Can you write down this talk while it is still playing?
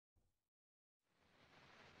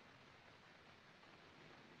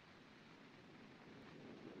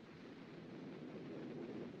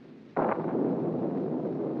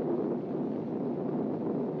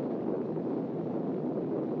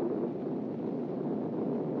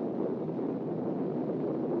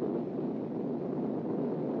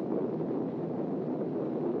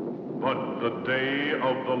The day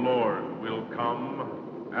of the Lord will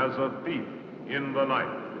come as a thief in the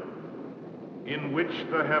night, in which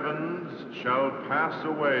the heavens shall pass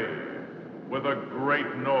away with a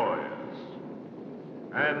great noise,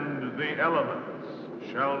 and the elements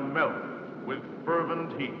shall melt with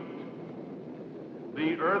fervent heat.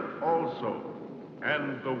 The earth also,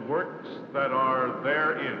 and the works that are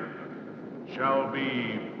therein, shall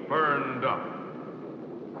be burned up.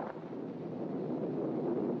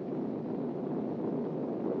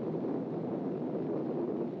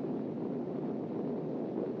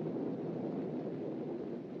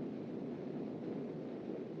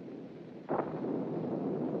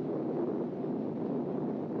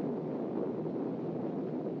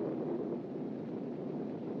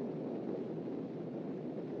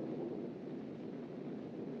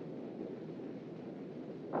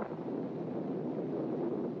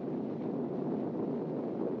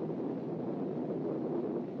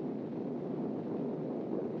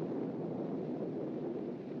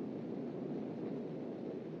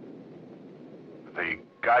 The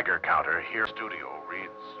Geiger counter here in the studio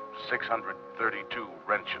reads 632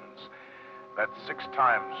 Roentgens. That's 6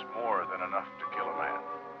 times more than enough to kill a man.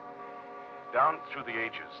 Down through the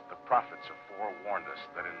ages, the prophets have forewarned us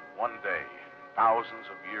that in one day, thousands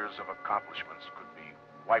of years of accomplishments could be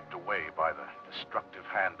wiped away by the destructive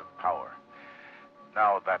hand of power.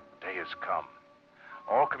 Now that day has come.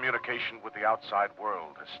 All communication with the outside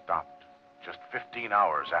world has stopped just 15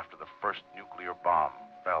 hours after the first nuclear bomb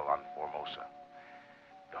fell on Formosa.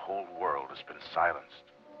 The whole world has been silenced,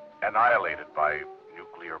 annihilated by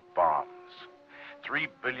nuclear bombs. 3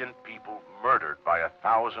 billion people murdered by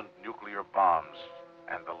 1,000 nuclear bombs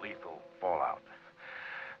and the lethal fallout.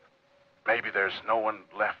 Maybe there's no one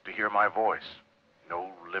left to hear my voice, no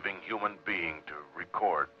living human being to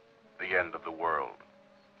record the end of the world.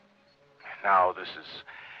 Now this is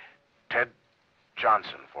Ted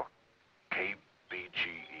Johnson for KBGE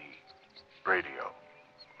Radio.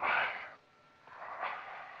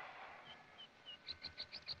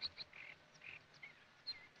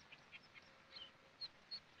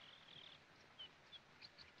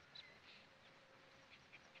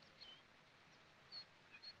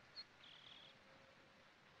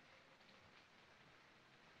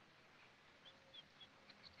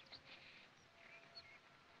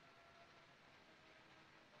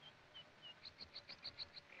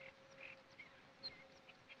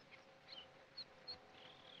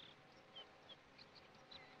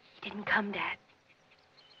 He didn't come, Dad.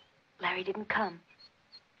 Larry didn't come.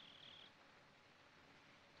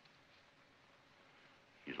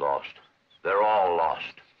 He's lost. They're all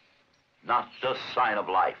lost. Not a sign of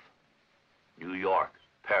life. New York,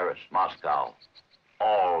 Paris, Moscow,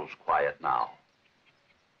 all's quiet now.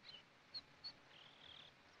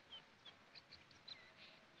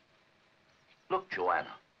 Look,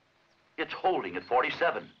 Joanna. It's holding at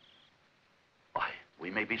 47. Why,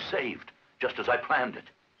 we may be saved, just as I planned it.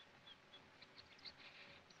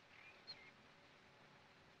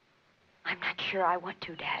 I'm not sure I want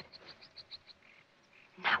to, Dad.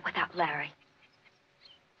 Not without Larry.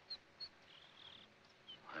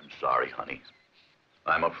 I'm sorry, honey.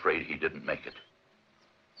 I'm afraid he didn't make it.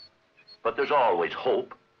 But there's always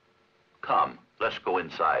hope. Come, let's go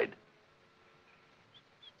inside.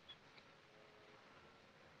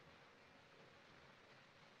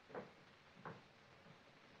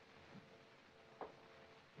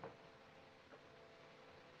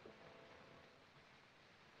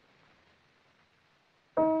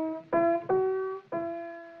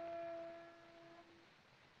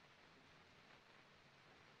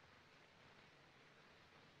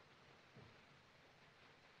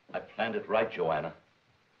 I planned it right, Joanna.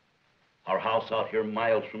 Our house out here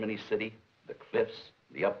miles from any city, the cliffs,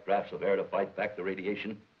 the updrafts of air to fight back the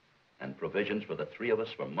radiation, and provisions for the 3 of us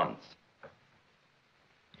for months.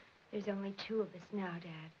 There's only 2 of us now,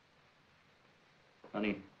 Dad.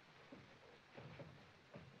 Honey,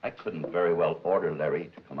 I couldn't very well order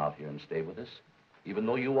Larry to come out here and stay with us, even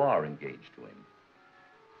though you are engaged to him.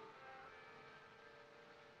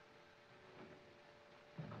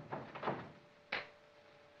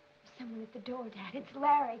 Someone at the door, Dad. It's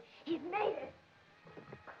Larry. He's made it.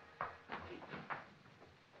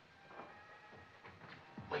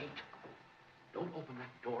 Wait. Don't open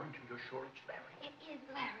that door until you're sure it's Larry. It is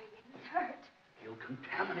Larry. He's hurt. He'll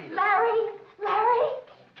contaminate us. Larry! Larry!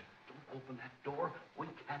 Don't open that door. We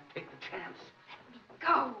can't take the chance. Let me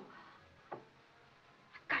go.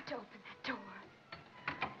 I've got to open that door.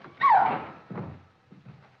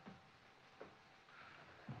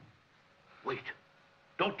 Wait.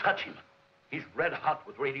 Don't touch him. He's red hot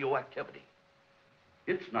with radioactivity.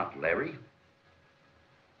 It's not Larry.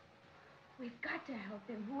 We've got to help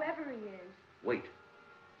him, whoever he is. Wait.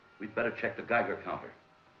 We'd better check the Geiger counter.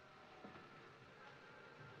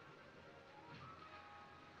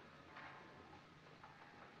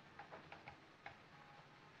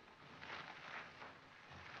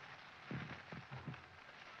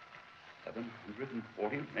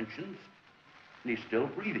 $740 mentions, and he's still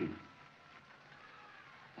breathing.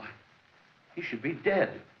 Why, he should be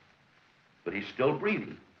dead. But he's still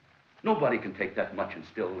breathing. Nobody can take that much and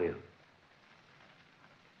still live.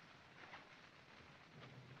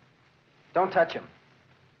 Don't touch him.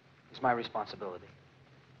 It's my responsibility.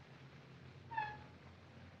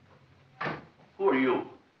 Who are you?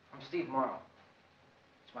 I'm Steve Morrow.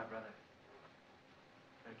 It's my brother.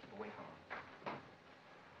 Better keep away from him.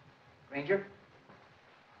 Granger?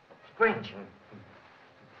 Granger.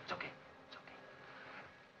 It's okay. It's okay.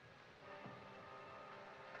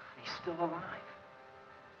 He's still alive.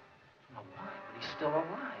 I don't know why, but he's still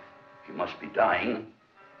alive. He must be dying.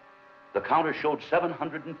 The counter showed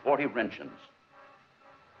 740 Wrenchens.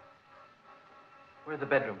 Where are the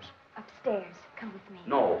bedrooms? Upstairs. Come with me.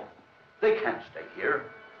 No, they can't stay here.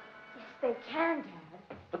 Yes, they can,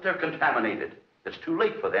 Dad. But they're contaminated. It's too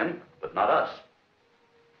late for them, but not us.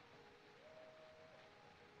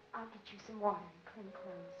 I'll get you some water and clean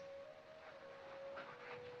clothes.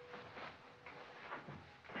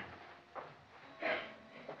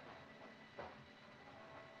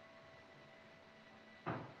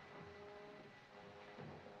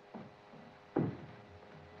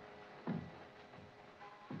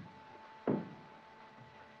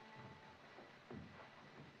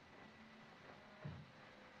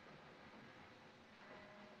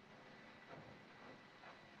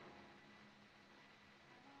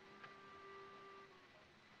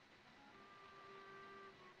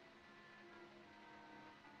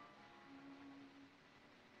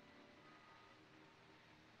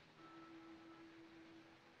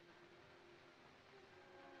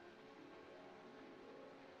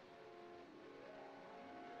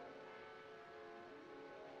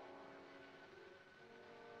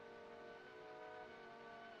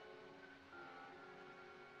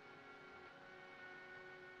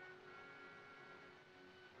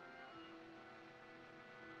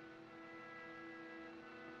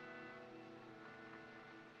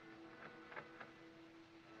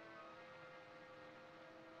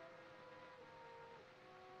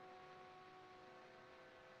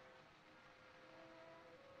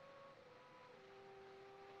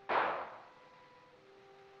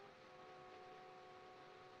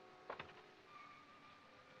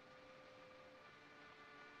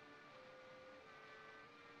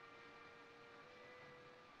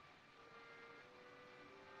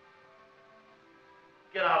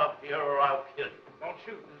 Get out of here or I'll kill you. Don't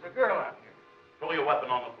shoot. There's a girl out here. Throw your weapon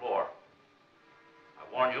on the floor.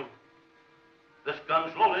 I warn you, this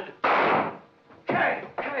gun's loaded. Kay!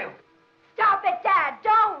 Kay! Stop it, Dad!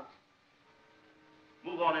 Don't!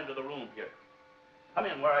 Move on into the room here. Come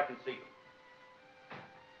in where I can see you.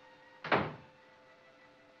 Are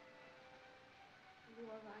you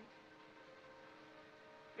all right?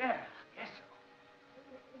 Yeah, yes, sir.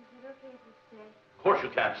 Is it okay if we stay? Of course you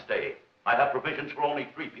can't stay. I have provisions for only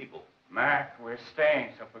 3 people. Mac, we're staying,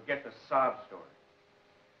 so forget the sob story.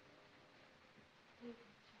 Please,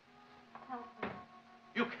 help me.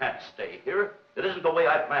 You can't stay here. It isn't the way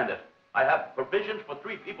I planned it. I have provisions for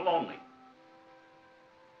 3 people only.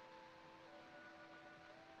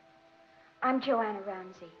 I'm Joanna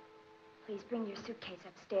Ramsey. Please bring your suitcase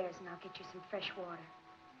upstairs and I'll get you some fresh water.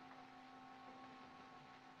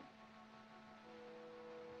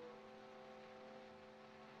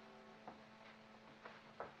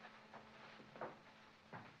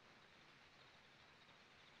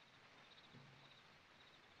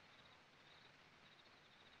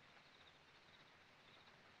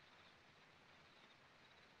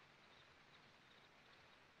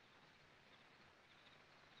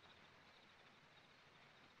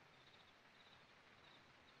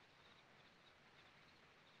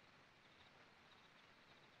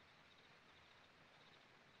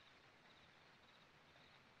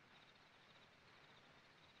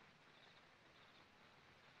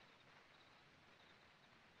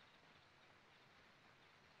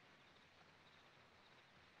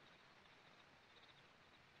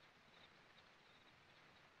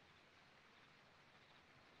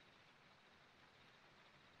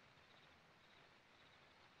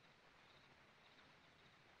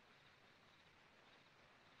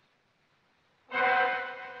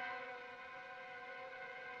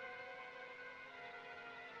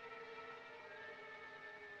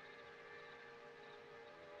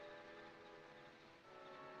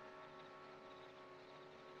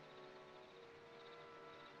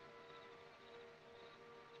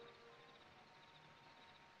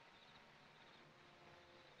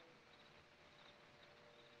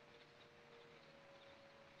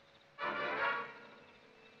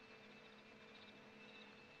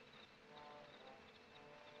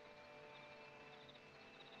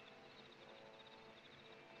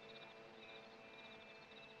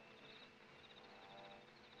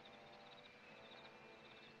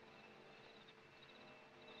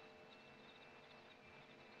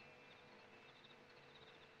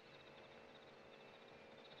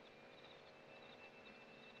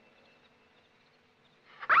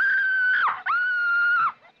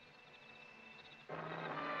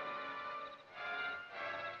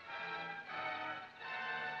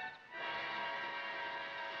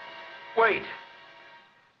 Wait.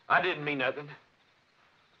 I didn't mean nothing.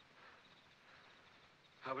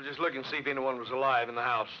 I was just looking to see if anyone was alive in the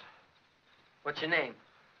house. What's your name?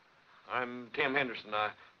 I'm Tim Henderson.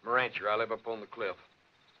 I'm a rancher. I live up on the cliff.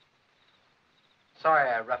 Sorry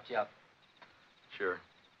I roughed you up. Sure.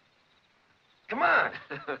 Come on.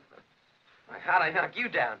 How'd I knock you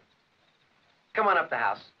down? Come on up the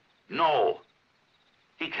house. No.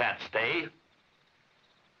 He can't stay.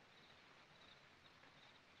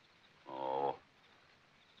 Oh.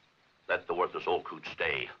 Let the worthless old coot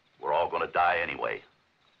stay. We're all gonna die anyway.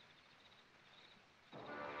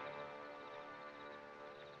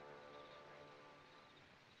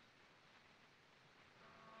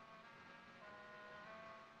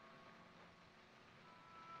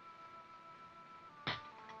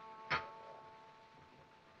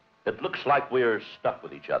 It looks like we're stuck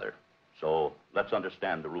with each other, so let's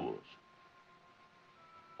understand the rules.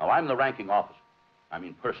 Now, I'm the ranking officer.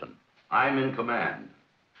 Person. I'm in command.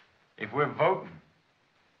 If we're voting,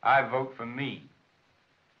 I vote for me.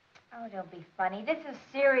 Oh, don't be funny. This is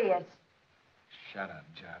serious. Shut up,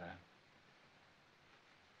 Jada.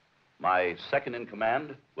 My second in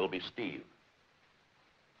command will be Steve.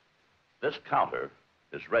 This counter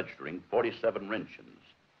is registering 47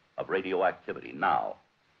 Roentgens of radioactivity now.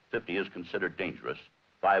 50 is considered dangerous,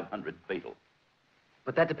 500 fatal.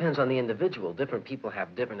 But that depends on the individual. Different people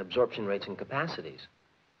have different absorption rates and capacities.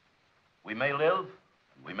 We may live,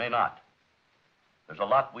 and we may not. There's a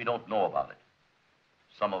lot we don't know about it.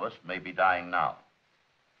 Some of us may be dying now.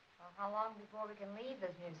 Well, how long before we can leave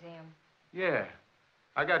this museum? Yeah.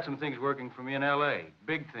 I got some things working for me in L.A.,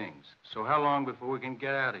 big things. So how long before we can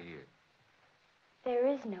get out of here? There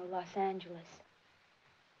is no Los Angeles.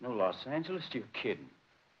 No Los Angeles? You're kidding.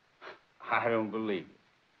 I don't believe it.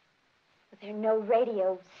 But there are no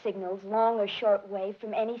radio signals, long or short wave,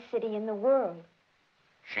 from any city in the world.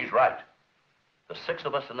 She's right. The 6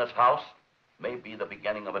 of us in this house may be the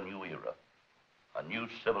beginning of a new era, a new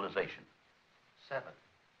civilization. 7.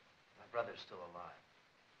 My brother's still alive.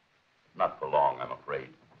 Not for long, I'm afraid.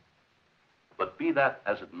 But be that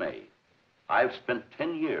as it may, I've spent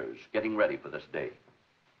 10 years getting ready for this day.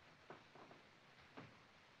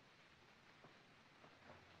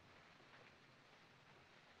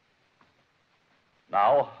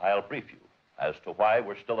 Now, I'll brief you as to why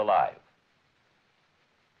we're still alive.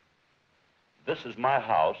 This is my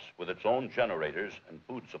house with its own generators and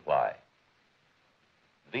food supply.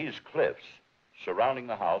 These cliffs surrounding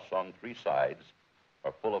the house on 3 sides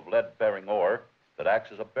are full of lead-bearing ore that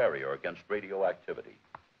acts as a barrier against radioactivity.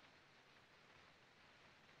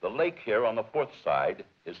 The lake here on the 4th side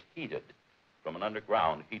is heated from an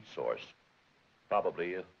underground heat source,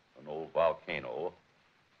 probably an old volcano,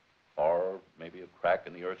 or maybe a crack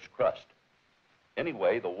in the Earth's crust.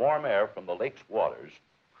 Anyway, the warm air from the lake's waters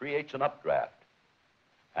creates an updraft,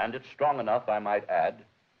 and it's strong enough, I might add,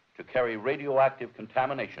 to carry radioactive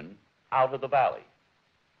contamination out of the valley,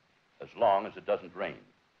 as long as it doesn't rain.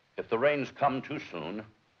 If the rains come too soon,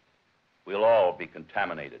 we'll all be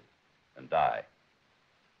contaminated and die.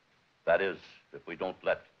 That is, if we don't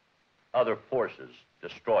let other forces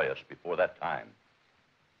destroy us before that time.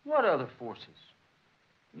 What other forces?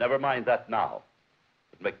 Never mind that now.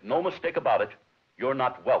 But make no mistake about it, you're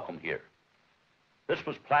not welcome here. This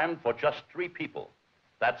was planned for just 3 people.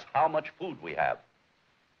 That's how much food we have.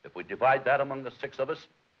 If we divide that among the 6 of us,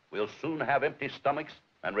 we'll soon have empty stomachs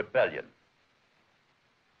and rebellion.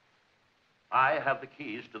 I have the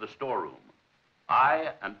keys to the storeroom.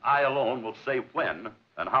 I and I alone will say when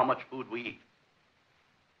and how much food we eat.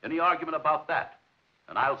 Any argument about that,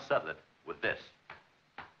 and I'll settle it with this.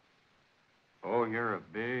 Oh, you're a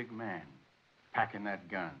big man, packing that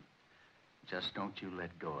gun. Just don't you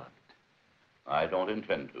let go of it. I don't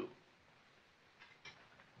intend to.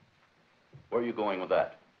 Where are you going with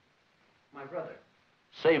that? My brother.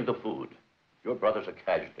 Save the food. Your brother's a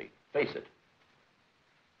casualty. Face it.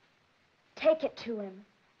 Take it to him.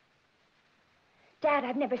 Dad,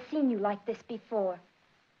 I've never seen you like this before.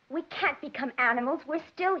 We can't become animals. We're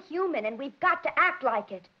still human, and we've got to act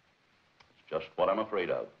like it. It's just what I'm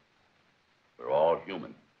afraid of. We're all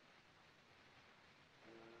human.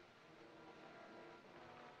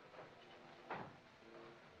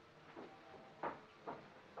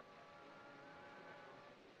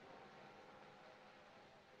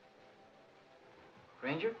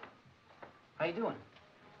 Ranger, how you doing?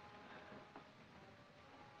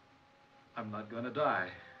 I'm not gonna die.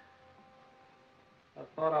 I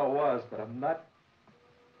thought I was, but I'm not.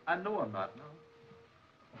 I know I'm not, no.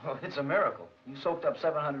 Well, it's a miracle. You soaked up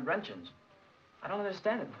 700 Roentgens. I don't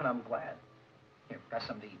understand it, but I'm glad. Here, got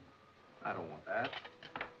something to eat. I don't want that.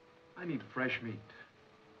 I need fresh meat.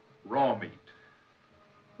 Raw meat.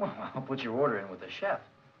 Well, I'll put your order in with the chef.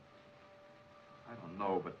 I don't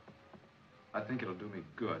know, but I think it'll do me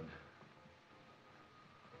good.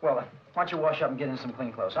 Well, why don't you wash up and get in some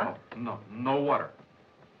clean clothes, huh? No water.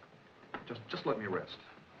 Just let me rest.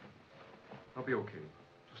 I'll be okay,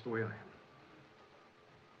 just the way I am.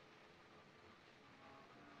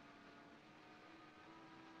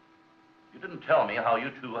 You didn't tell me how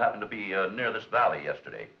you two happened to be near this valley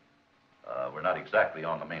yesterday. We're not exactly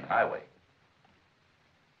on the main highway.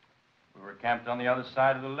 We were camped on the other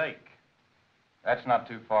side of the lake. That's not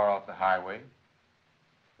too far off the highway.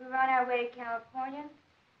 We were on our way to California.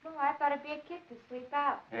 Well, I thought it'd be a kick to sleep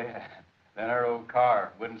out. Yeah. Then our old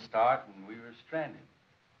car wouldn't start and we were stranded.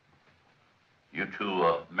 You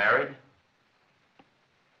two married?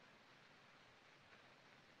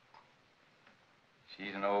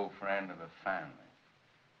 She's an old friend of the family.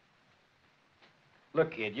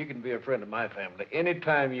 Look, kid, you can be a friend of my family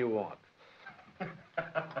anytime you want.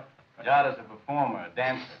 Jada's a performer, a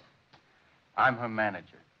dancer. I'm her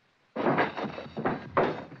manager.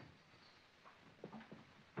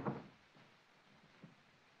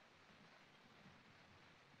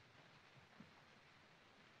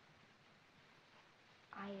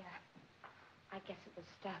 I guess it was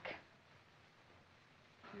stuck.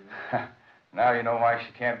 Now you know why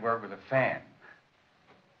she can't work with a fan.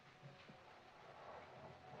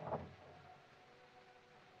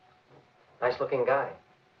 Nice-looking guy.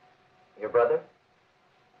 Your brother?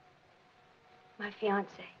 My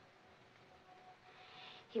fiancé.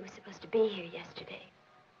 He was supposed to be here yesterday.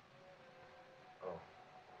 Oh.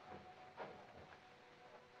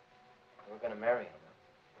 We're gonna marry him.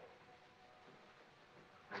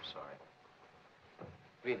 I'm sorry.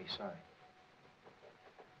 Really sorry.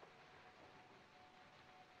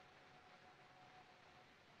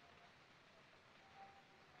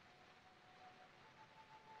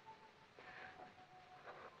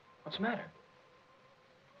 What's the matter?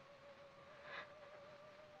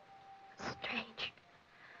 Strange.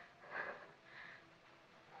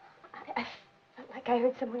 I felt like I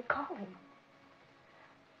heard someone calling.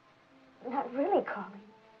 Not really calling.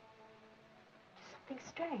 Something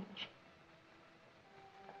strange.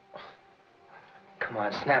 Come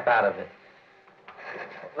on, snap out of it.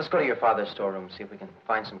 Let's go to your father's storeroom and see if we can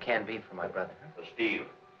find some canned beef for my brother. Steve,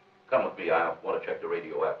 come with me. I want to check the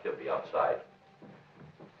radioactivity outside.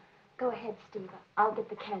 Go ahead, Steve. I'll get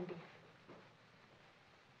the canned beef.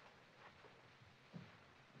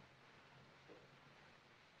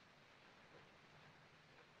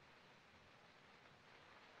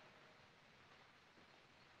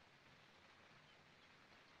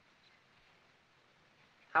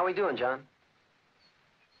 How we doing, John?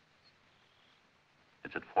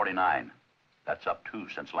 It's at 49. That's up 2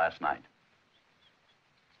 since last night.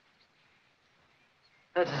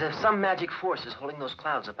 It's as if some magic force is holding those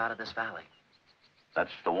clouds up out of this valley.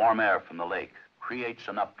 That's the warm air from the lake. Creates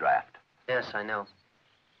an updraft. Yes, I know.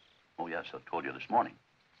 Oh, yes, I told you this morning.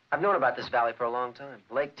 I've known about this valley for a long time.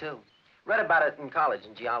 The lake, too. Read about it in college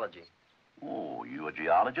in geology. Oh, you a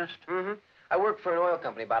geologist? Mm-hmm. I work for an oil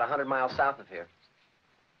company about 100 miles south of here.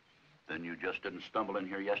 Then you just didn't stumble in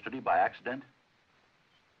here yesterday by accident?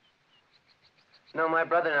 No, my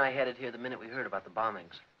brother and I headed here the minute we heard about the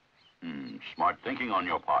bombings. Smart thinking on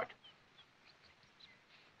your part.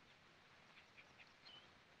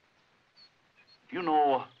 Do you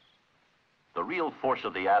know, the real force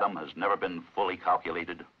of the atom has never been fully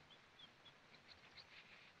calculated?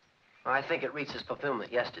 I think it reached its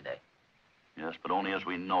fulfillment yesterday. Yes, but only as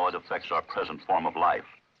we know it affects our present form of life.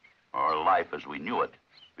 Our life as we knew it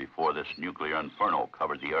before this nuclear inferno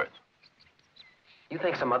covered the Earth. You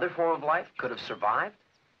think some other form of life could have survived?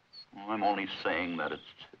 Well, I'm only saying that its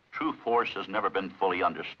true force has never been fully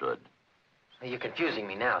understood. You're confusing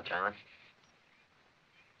me now, John.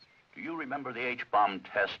 Do you remember the H-bomb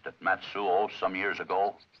test at Matsuo some years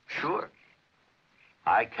ago? Sure.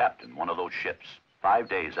 I captained one of those ships. 5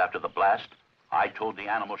 days after the blast, I towed the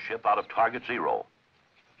animal ship out of Target Zero.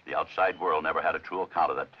 The outside world never had a true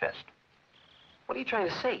account of that test. What are you trying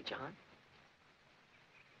to say, John?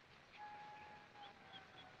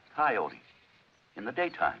 Coyote. In the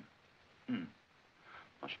daytime.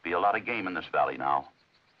 Must be a lot of game in this valley now.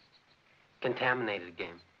 Contaminated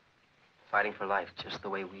game. Fighting for life just the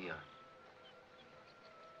way we are.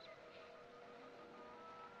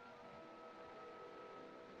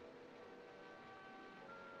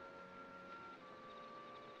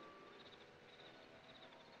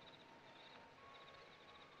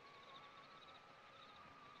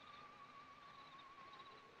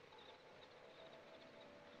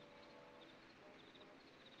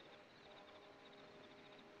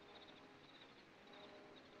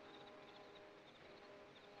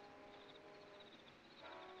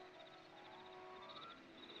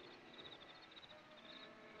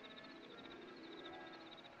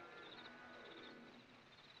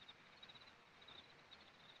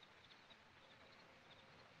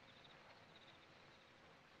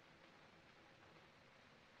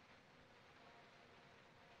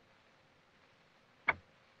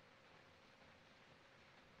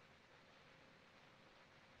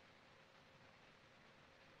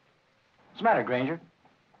 the matter, Granger?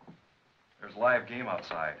 There's live game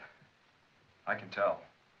outside. I can tell.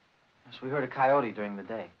 Yes, we heard a coyote during the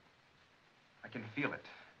day. I can feel it.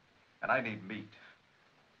 And I need meat.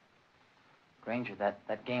 Granger,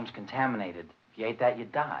 that game's contaminated. If you ate that,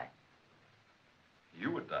 you'd die.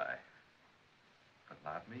 You would die. But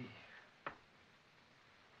not me.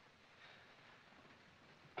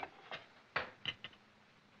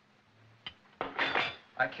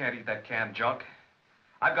 I can't eat that canned junk.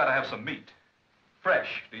 I've got to have some meat.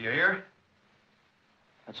 Fresh, do you hear?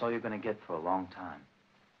 That's all you're going to get for a long time.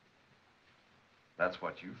 That's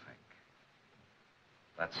what you think.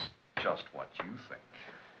 That's just what you think.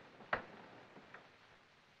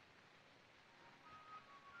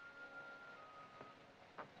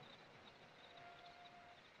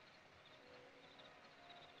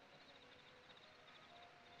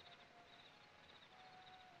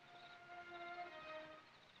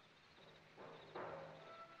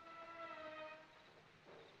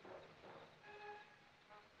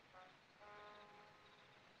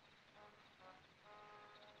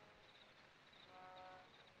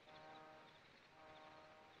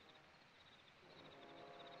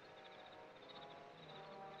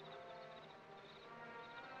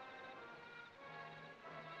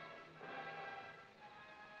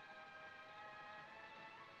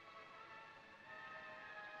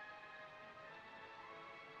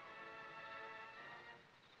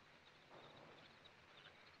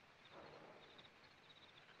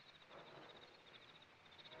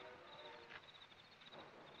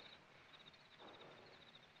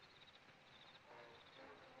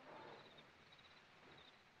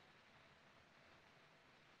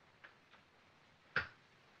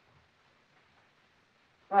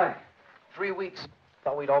 Hi. 3 weeks.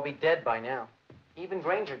 Thought we'd all be dead by now. Even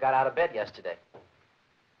Granger got out of bed yesterday.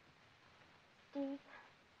 Steve,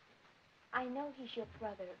 I know he's your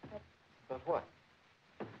brother, but... But what?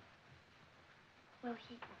 Well,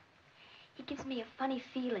 he gives me a funny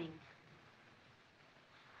feeling.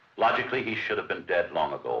 Logically, he should have been dead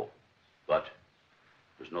long ago. But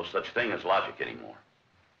there's no such thing as logic anymore.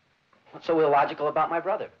 What's so illogical about my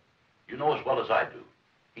brother? You know as well as I do.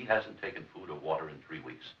 He hasn't taken food or water in 3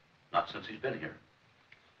 weeks. Not since he's been here.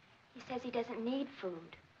 He says he doesn't need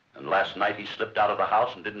food. And last night he slipped out of the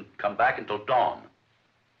house and didn't come back until dawn.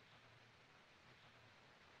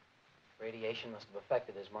 Radiation must have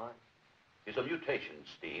affected his mind. He's a mutation,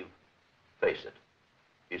 Steve. Face it.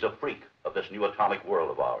 He's a freak of this new atomic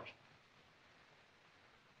world of ours.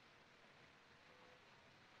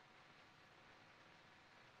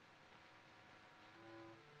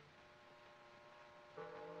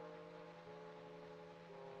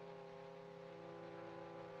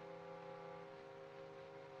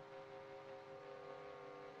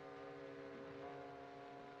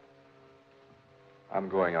 I'm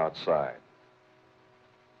going outside.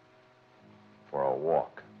 For a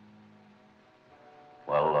walk.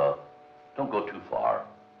 Well, don't go too far.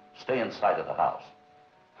 Stay inside of the house.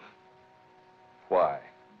 Why?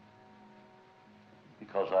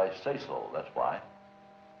 Because I say so, that's why.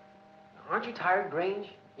 Aren't you tired, Grange?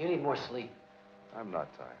 You need more sleep. I'm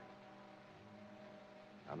not tired.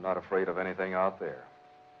 I'm not afraid of anything out there.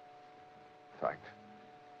 In fact,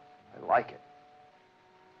 I like it.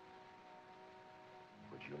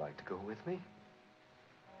 Would you like to go with me?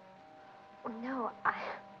 Oh, no, I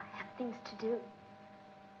have things to do.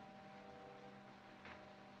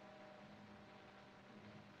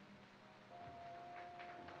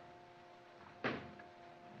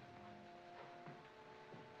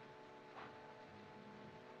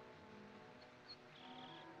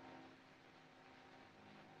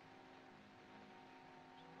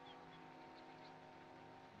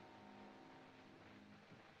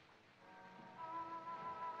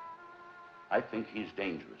 I think he's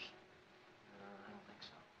dangerous. I don't think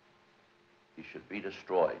so. He should be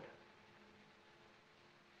destroyed.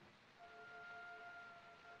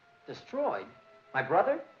 Destroyed? My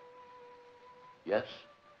brother? Yes,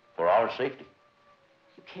 for our safety.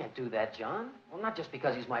 You can't do that, John. Well, not just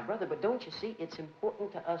because he's my brother, but don't you see, it's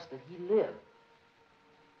important to us that he live.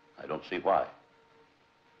 I don't see why.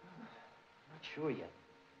 I'm not sure yet.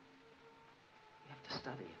 We have to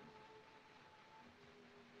study him.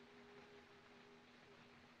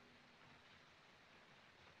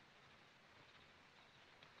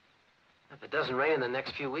 If it doesn't rain in the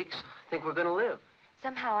next few weeks, I think we're going to live.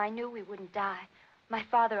 Somehow I knew we wouldn't die. My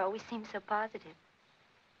father always seemed so positive.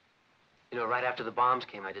 You know, right after the bombs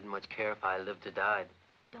came, I didn't much care if I lived or died.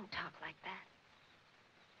 Don't talk like that.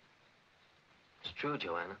 It's true,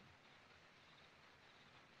 Joanna.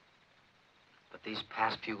 But these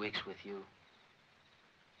past few weeks with you,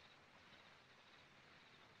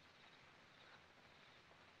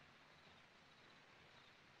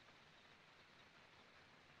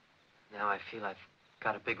 Now I feel I've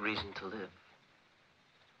got a big reason to live.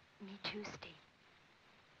 Me too, Steve.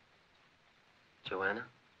 Joanna?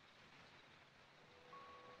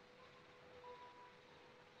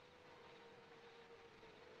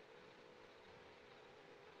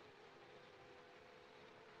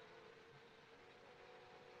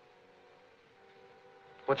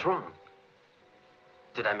 What's wrong?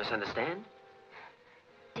 Did I misunderstand?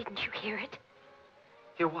 Didn't you hear it?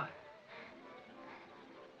 Hear what?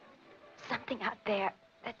 Something out there.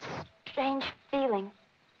 That strange feeling.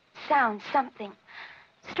 Sound, something.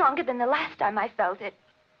 Stronger than the last time I felt it.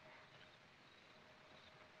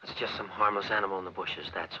 It's just some harmless animal in the bushes,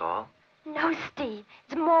 that's all. No, Steve.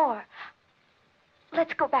 It's more.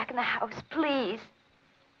 Let's go back in the house, please.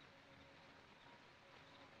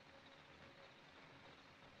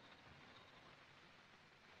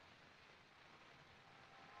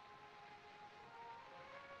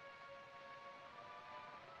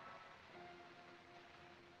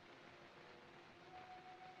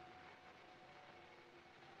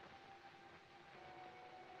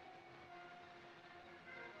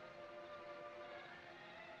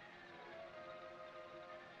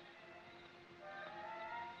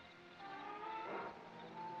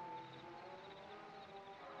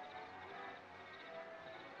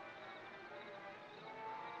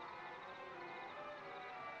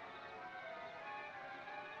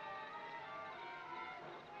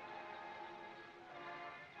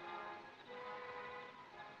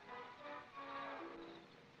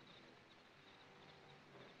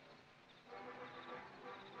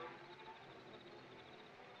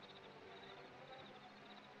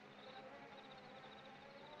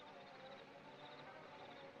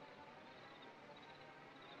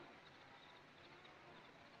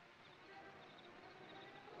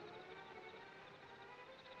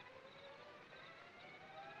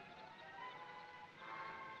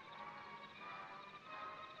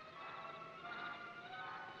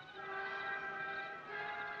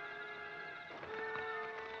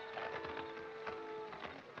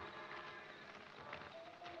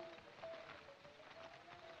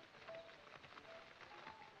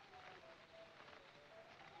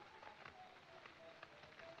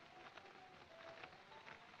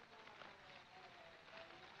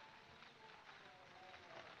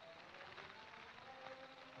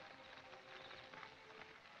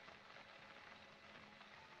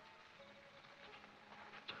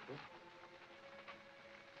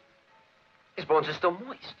 His bones are still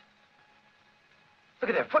moist.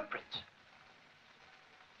 Look at their footprints.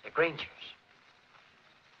 They're Granger's.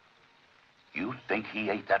 You think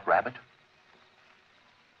he ate that rabbit?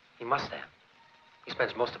 He must have. He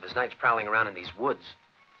spends most of his nights prowling around in these woods.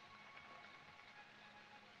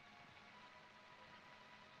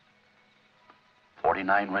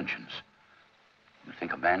 $49 wrenchins. You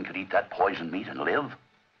think a man could eat that poisoned meat and live?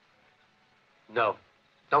 No.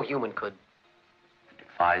 No human could. It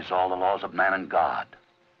defies all the laws of man and God.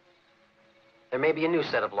 There may be a new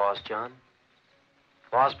set of laws, John.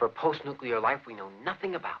 Laws for post-nuclear life we know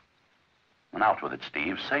nothing about. Well, out with it,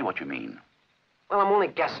 Steve. Say what you mean. Well, I'm only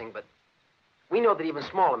guessing, but we know that even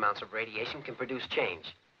small amounts of radiation can produce change.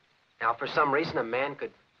 Now, if for some reason a man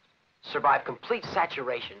could survive complete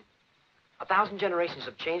saturation, 1,000 generations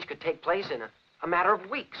of change could take place in a matter of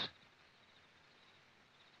weeks.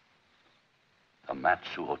 The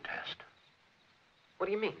Matsuo test. What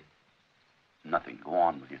do you mean? Nothing. Go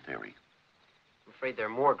on with your theory. I'm afraid there are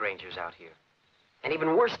more Grangers out here. And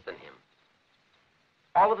even worse than him.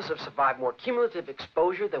 All of us have survived more cumulative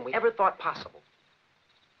exposure than we ever thought possible.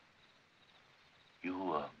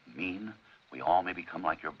 You mean we all may become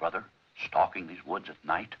like your brother, stalking these woods at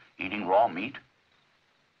night, eating raw meat?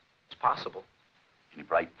 It's possible. Any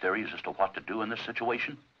bright theories as to what to do in this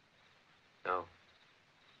situation? No.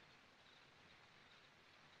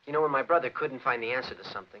 You know, when my brother couldn't find the answer to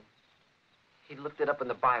something, he looked it up in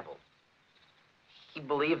the Bible. He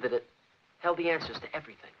believed that it held the answers to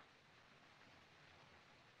everything.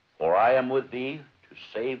 For I am with thee to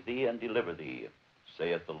save thee and deliver thee,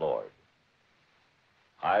 saith the Lord.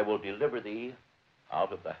 I will deliver thee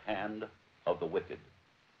out of the hand of the wicked.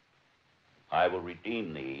 I will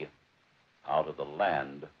redeem thee out of the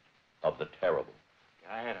land of the terrible.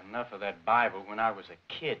 I had enough of that Bible when I was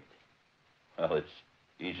a kid. Well, it's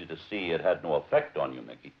easy to see it had no effect on you,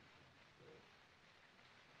 Mickey.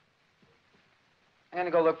 I'm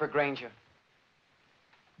gonna go look for Granger.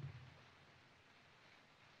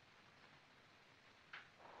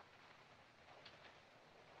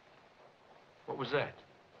 What was that?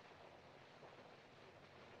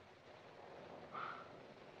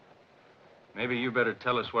 Maybe you better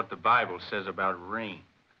tell us what the Bible says about rain.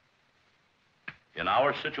 In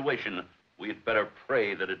our situation, we'd better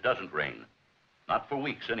pray that it doesn't rain. Not for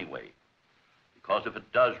weeks, anyway. Because if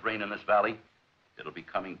it does rain in this valley, it'll be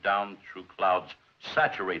coming down through clouds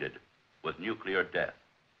saturated with nuclear death.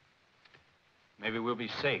 Maybe we'll be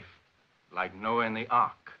safe, like Noah in the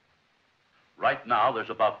Ark. Right now, there's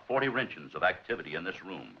about 40 Wrenchens of activity in this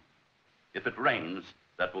room. If it rains,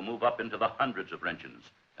 that will move up into the hundreds of Wrenchens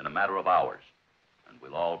in a matter of hours, and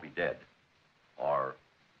we'll all be dead. Or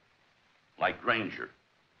like Granger,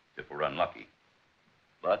 if we're unlucky.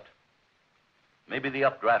 But maybe the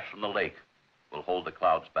updrafts from the lake will hold the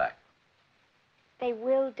clouds back. They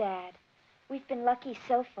will, Dad. We've been lucky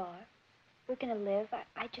so far. We're gonna live.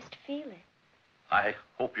 I just feel it. I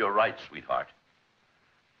hope you're right, sweetheart.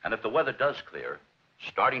 And if the weather does clear,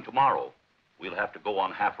 starting tomorrow, we'll have to go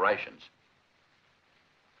on half rations.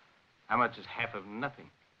 How much is half of nothing?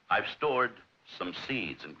 I've stored some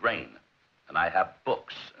seeds and grain, and I have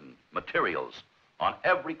books and materials on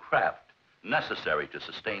every craft necessary to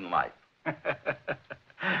sustain life.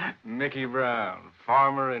 Mickey Brown,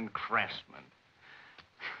 farmer and craftsman.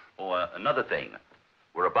 Oh, another thing.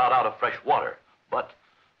 We're about out of fresh water, but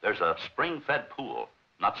there's a spring-fed pool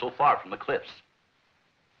not so far from the cliffs.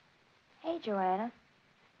 Hey, Joanna.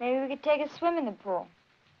 Maybe we could take a swim in the pool.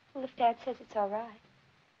 Well, if Dad says it's all right.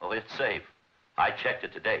 Oh, it's safe. I checked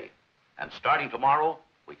it today. And starting tomorrow,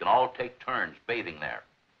 we can all take turns bathing there.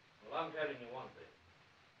 Well, I'm telling you one thing.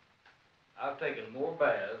 I've taken more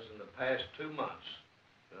baths in the past 2 months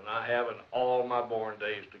than I have in all my born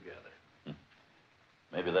days together.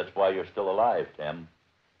 Maybe that's why you're still alive, Tim.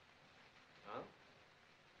 Huh?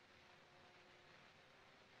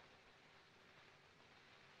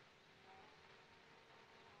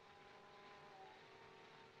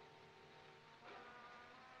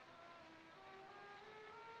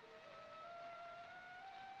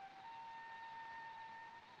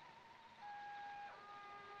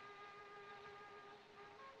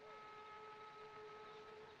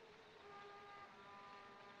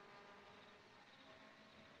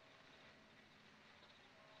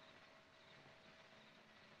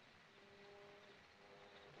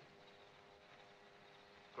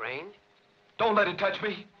 Grange? Don't let it touch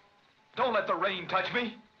me. Don't let the rain touch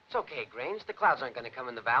me. It's okay, Grange. The clouds aren't going to come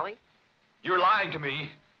in the valley. You're lying to me.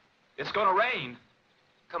 It's gonna rain.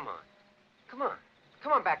 Come on. Come on.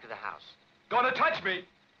 Come on back to the house. Gonna touch me.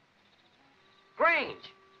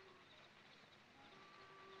 Grange!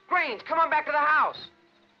 Grange, come on back to the house.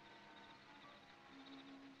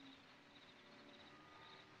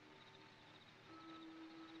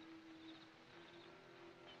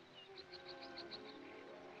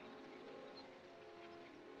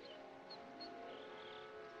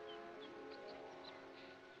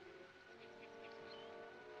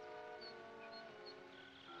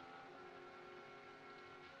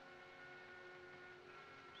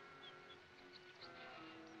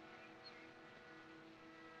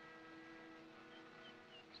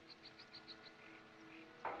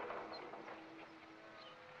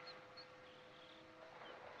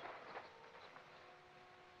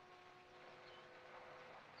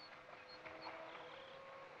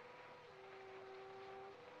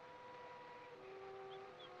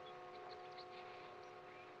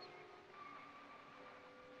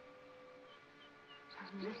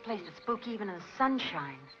 This place is spooky even in the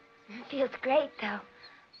sunshine. It feels great, though.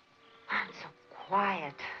 It's so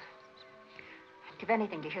quiet. I'd give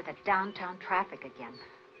anything to hear that downtown traffic again.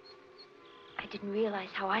 I didn't realize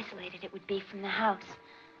how isolated it would be from the house.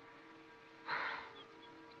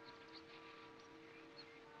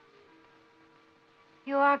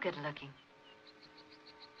 You are good looking.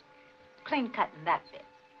 Clean cut in that bit.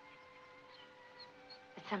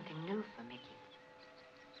 It's something new for Mickey.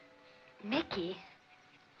 Mickey?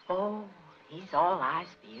 Oh, he's all eyes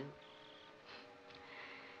for you.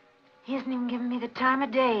 He isn't even giving me the time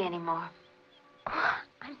of day anymore. Oh,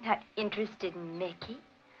 I'm not interested in Mickey.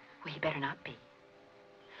 Well, you better not be.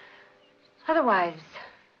 Otherwise,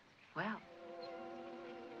 well,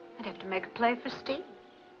 I'd have to make a play for Steve.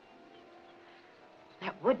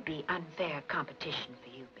 That would be unfair competition for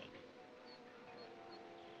you, baby.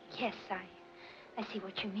 Yes, I see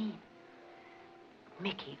what you mean.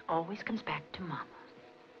 Mickey always comes back to Mama.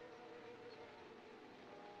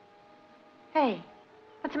 Hey,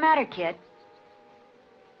 what's the matter, kid?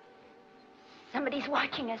 Somebody's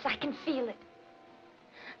watching us. I can feel it.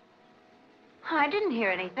 I didn't hear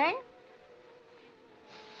anything.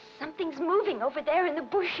 Something's moving over there in the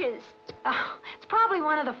bushes. Oh, it's probably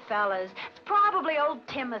one of the fellas. It's probably old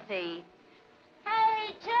Timothy.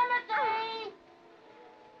 Hey, Timothy!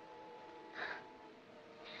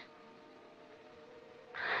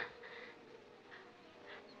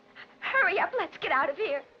 Hurry up, Let's get out of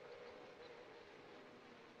here.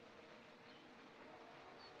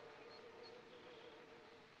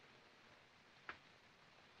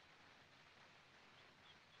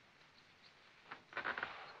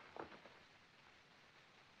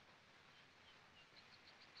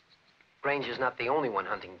 Granger's not the only one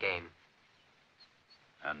hunting game.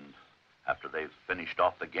 And after they've finished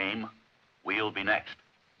off the game, we'll be next.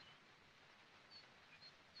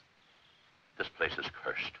 This place is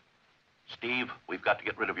cursed. Steve, we've got to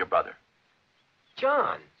get rid of your brother.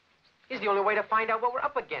 John, he's the only way to find out what we're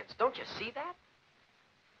up against. Don't you see that?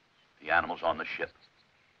 The animals on the ship.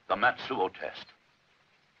 The Matsuo test.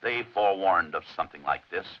 They forewarned of something like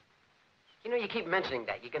this. You know, you keep mentioning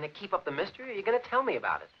that. You're going to keep up the mystery, or you're going to tell me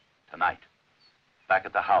about it? Tonight. Back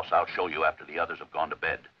at the house, I'll show you after the others have gone to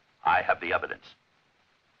bed. I have the evidence.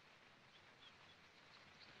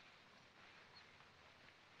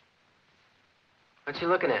 What you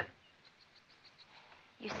looking at?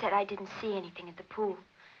 You said I didn't see anything at the pool.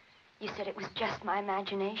 You said it was just my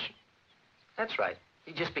imagination. That's right.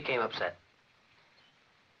 You just became upset.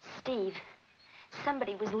 Steve,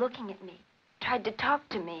 somebody was looking at me, tried to talk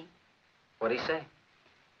to me. What'd he say?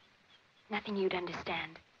 Nothing you'd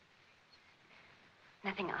understand.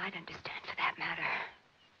 Nothing I'd understand, for that matter.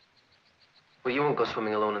 Well, you won't go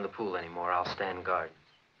swimming alone in the pool anymore. I'll stand guard.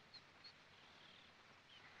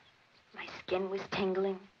 My skin was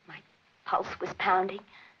tingling. My pulse was pounding.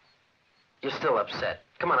 You're still upset.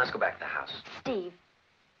 Come on, let's go back to the house. Steve,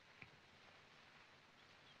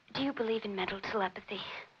 do you believe in mental telepathy?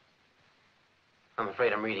 I'm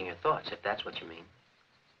afraid I'm reading your thoughts, if that's what you mean.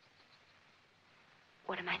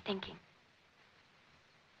 What am I thinking?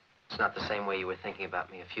 It's not the same way you were thinking about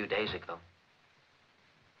me a few days ago.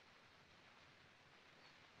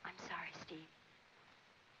 I'm sorry, Steve.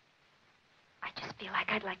 I just feel like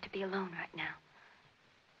I'd like to be alone right now.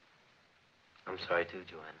 I'm sorry too,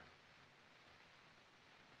 Joanna.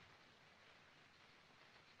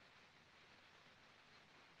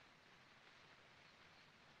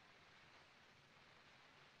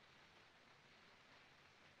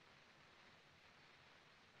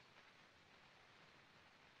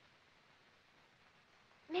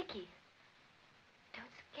 Mickey, don't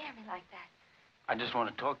scare me like that. I just want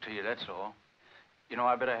to talk to you, that's all. You know,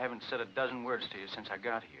 I bet I haven't said a dozen words to you since I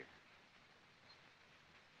got here.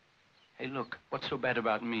 Hey, look, what's so bad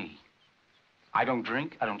about me? I don't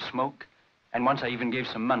drink, I don't smoke, and once I even gave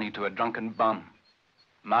some money to a drunken bum.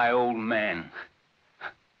 My old man.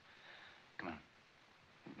 Come on.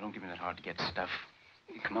 Don't give me that hard-to-get stuff.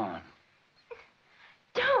 Come on.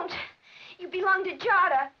 Don't! You belong to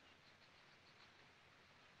Charla.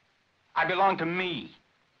 I belong to me.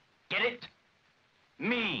 Get it?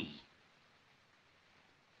 Me.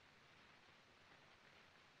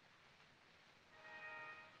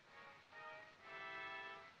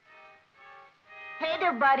 Hey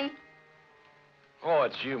there, buddy. Oh,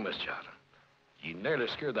 it's you, Miss Charla. You nearly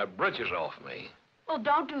scared the britches off me. Well,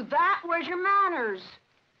 don't do that. Where's your manners?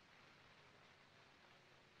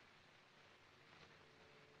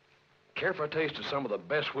 Care for a taste of some of the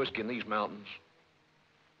best whiskey in these mountains?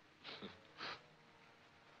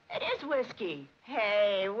 It is whiskey.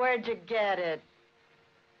 Hey, where'd you get it?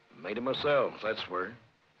 Made it myself, that's where.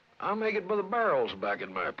 I make it by the barrels back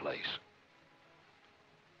in my place.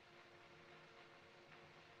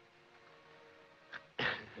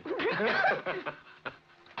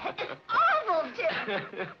 It's awful, Jim.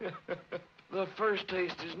 The first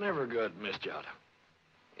taste is never good, Miss Charla.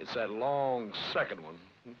 It's that long second one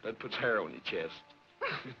that puts hair on your chest.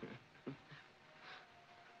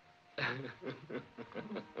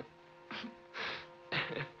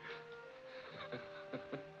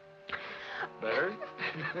 Better?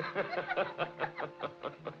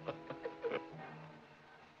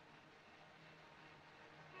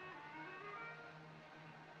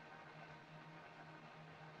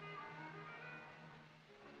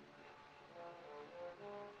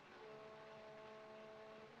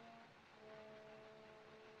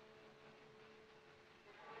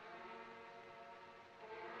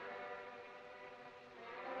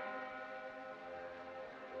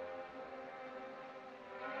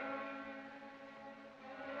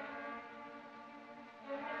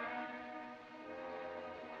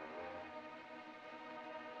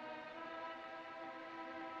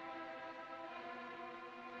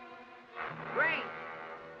 Great.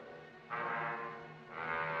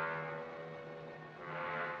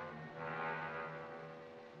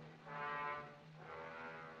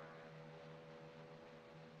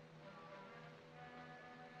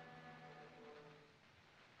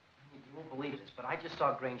 You won't believe this, but I just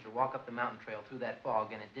saw Granger walk up the mountain trail through that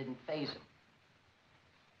fog, and it didn't faze him.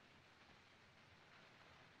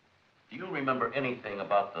 Do you remember anything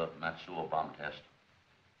about the Matsuo bomb test?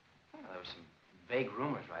 Well, there were some vague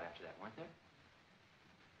rumors right after that, weren't there?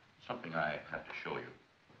 Something I have to show you.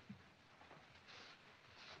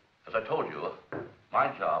 As I told you, my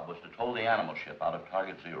job was to tow the animal ship out of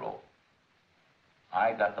Target Zero.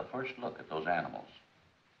 I got the first look at those animals.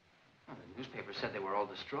 Well, the newspapers said they were all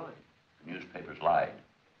destroyed. The newspapers lied.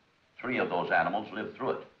 3 of those animals lived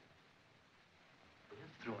through it.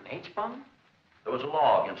 Lived through an H-bomb? There was a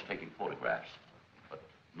law against taking photographs, but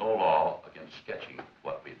no law against sketching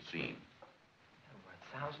what we had seen. There were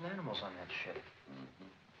 1,000 animals on that ship. Mm-hmm.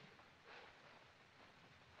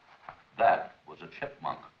 That was a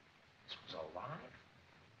chipmunk. This was alive?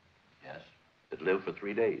 Yes. It lived for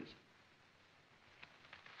 3 days.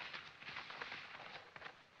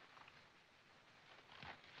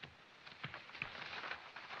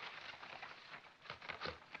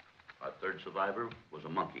 Our third survivor was a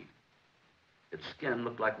monkey. Its skin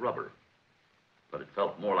looked like rubber, but it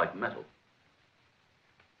felt more like metal.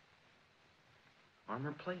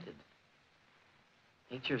 Armor-plated.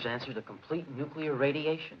 Nature's answer to complete nuclear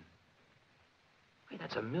radiation. Hey,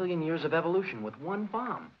 that's 1,000,000 years of evolution with one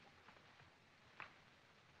bomb.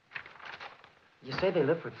 You say they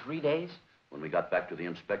lived for 3 days? When we got back to the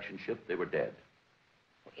inspection ship, they were dead.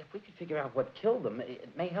 If we could figure out what killed them,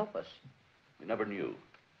 it may help us. We never knew.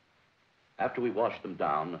 After we washed them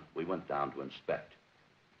down, we went down to inspect.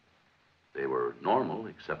 They were normal,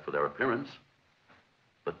 except for their appearance,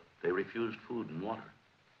 but they refused food and water.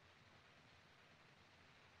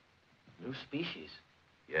 New species.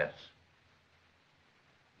 Yes.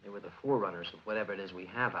 They were the forerunners of whatever it is we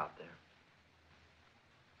have out there.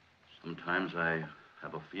 Sometimes I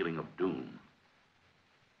have a feeling of doom.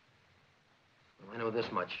 Well, I know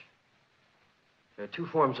this much. There are 2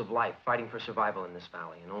 forms of life fighting for survival in this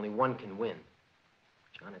valley, and only one can win.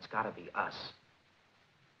 John, it's got to be us.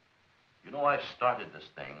 You know, I started this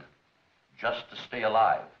thing just to stay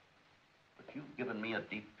alive. But you've given me a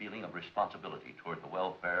deep feeling of responsibility toward the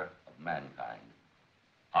welfare of mankind.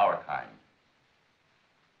 Our kind.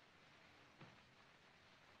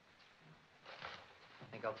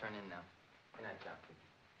 I think I'll turn in now. Good night, John.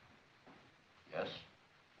 Yes.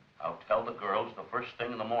 I'll tell the girls the first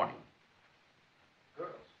thing in the morning.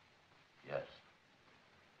 Girls? Yes.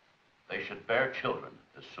 They should bear children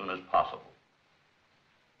as soon as possible.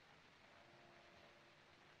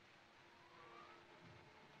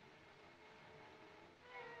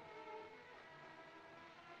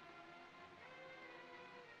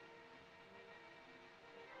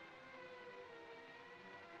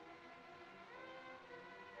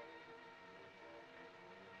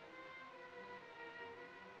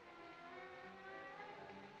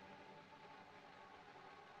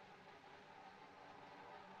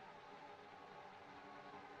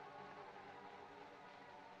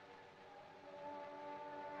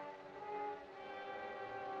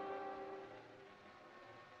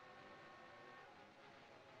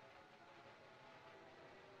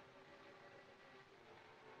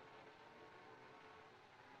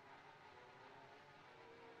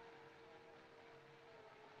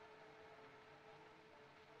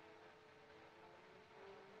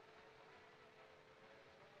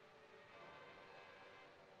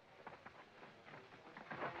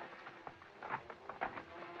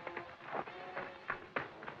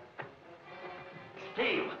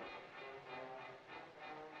 Steve!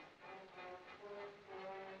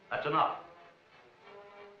 That's enough.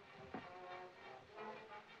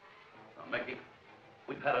 Now, Mickey,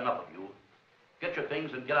 we've had enough of you. Get your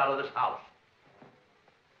things and get out of this house.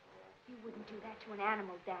 You wouldn't do that to an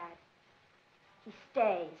animal, Dad. He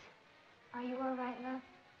stays. Are you all right, love?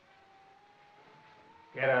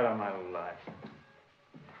 Get out of my life.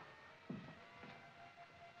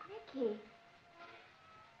 Mickey.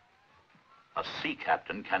 A sea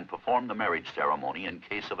captain can perform the marriage ceremony in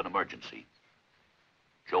case of an emergency.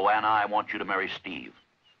 Joanna, I want you to marry Steve.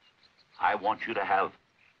 I want you to have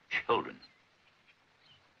children.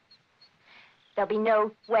 There'll be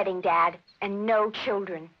no wedding, Dad, and no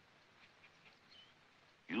children.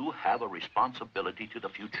 You have a responsibility to the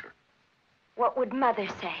future. What would Mother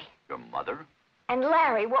say? Your mother? And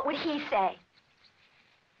Larry, what would he say?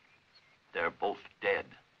 They're both dead.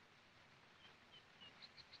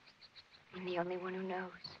 I'm the only one who knows.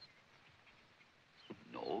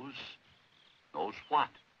 Knows? Knows what?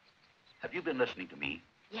 Have you been listening to me?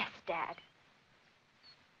 Yes, Dad.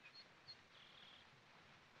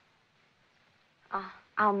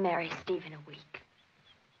 I'll marry Steve in a week.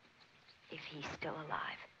 If he's still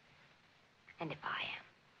alive. And if I am.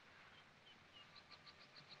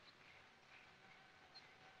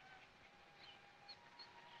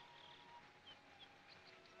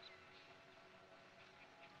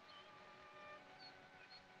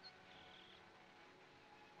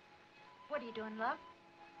 What are you doing, love?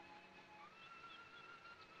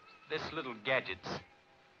 This little gadget's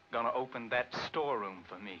gonna open that storeroom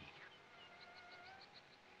for me.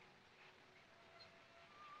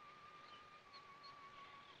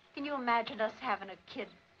 Can you imagine us having a kid?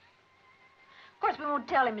 Of course, we won't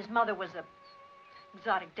tell him his mother was a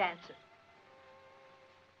exotic dancer.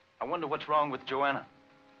 I wonder what's wrong with Joanna.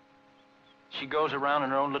 She goes around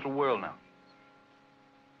in her own little world now.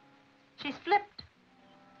 She's flipped.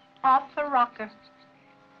 Off her rocker.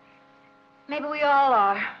 Maybe we all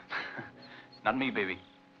are. Not me, baby.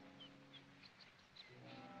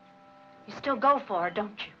 You still go for her,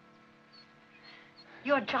 don't you?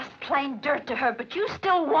 You're just plain dirt to her, but you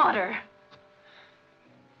still want her.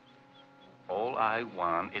 All I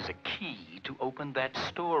want is a key to open that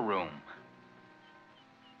storeroom.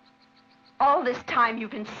 All this time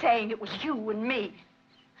you've been saying it was you and me.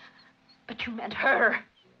 But you meant her.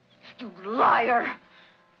 You liar.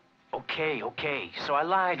 Okay, so I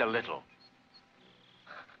lied a little.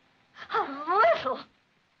 A little?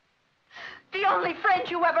 The only friend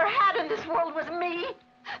you ever had in this world was me.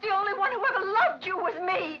 The only one who ever loved you was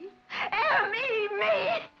me.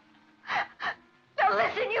 Me. Now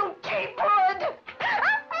listen, you tapewood.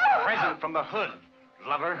 Present from the hood,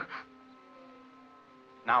 lover.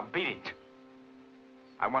 Now beat it.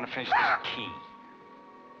 I want to finish this key.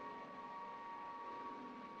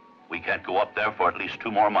 We can't go up there for at least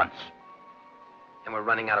 2 more months. And we're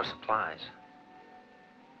running out of supplies.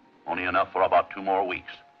 Only enough for about 2 more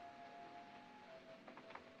weeks.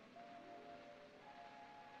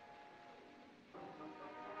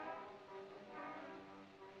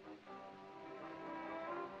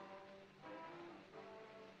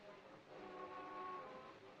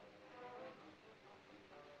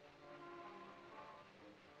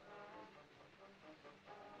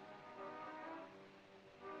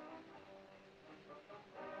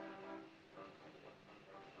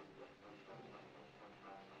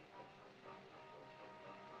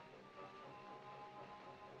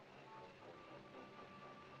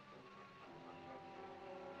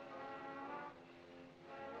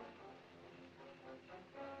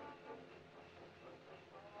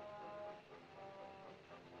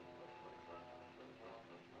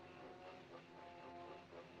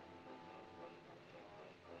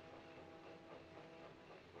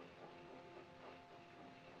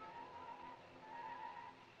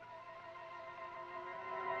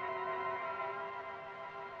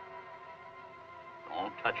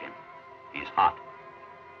 Don't touch him. He's hot.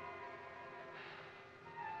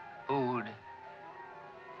 Food.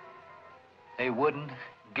 They wouldn't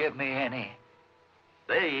give me any.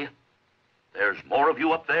 There's more of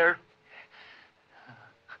you up there?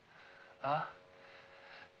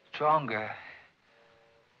 Stronger.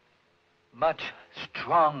 Much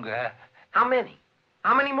stronger. How many?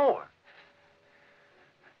 How many more?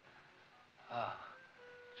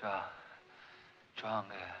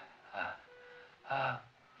 Stronger.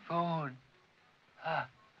 Food.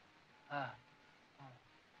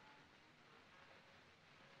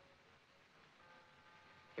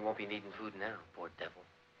 He won't be needing food now, poor devil.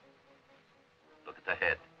 Look at the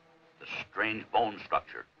head. The strange bone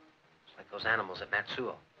structure. It's like those animals at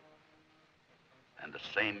Matsuo. And the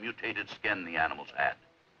same mutated skin the animals had.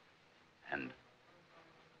 And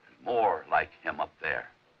more like him up there.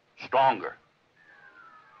 Stronger.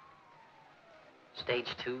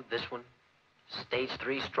 Stage 2, this one. Stage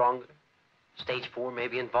 3, stronger. Stage 4,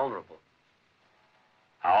 maybe invulnerable.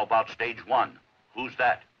 How about stage 1? Who's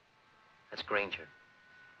that? That's Granger.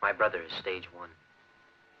 My brother is stage 1.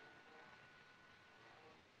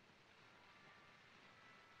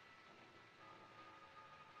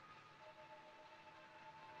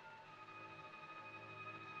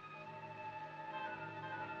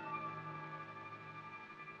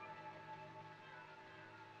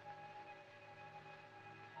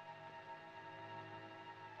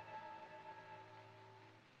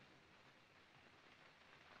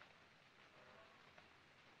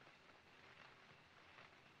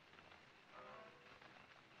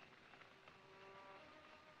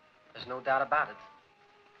 There's no doubt about it.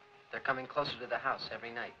 They're coming closer to the house every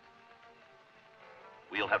night.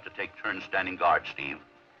 We'll have to take turns standing guard, Steve.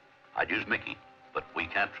 I'd use Mickey, but we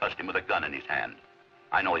can't trust him with a gun in his hand.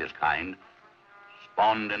 I know his kind.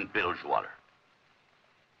 Spawned in Bilgewater.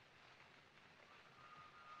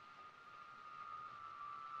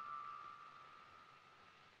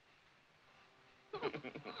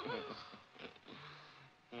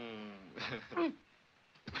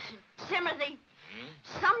 Timothy,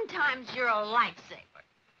 sometimes you're a lifesaver.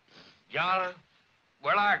 Joanna,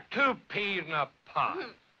 we're like 2 peas in a pod.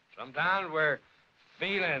 Sometimes we're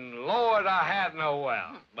feeling Lord I had no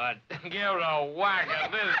wealth, but give it a whack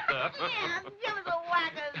of this stuff. Yeah, give us a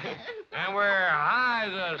whack of this. And we're high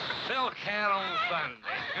as a silk hat on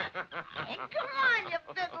Sunday. Hey, come on, you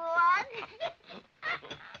big lug.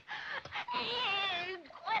 Hey,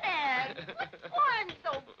 quit it. Quit pouring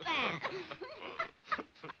so fast.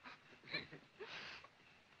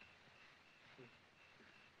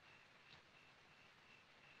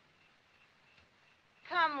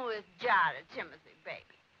 Come with Jada, Timothy,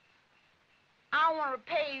 baby. I want to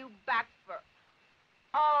pay you back for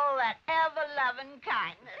all that ever-loving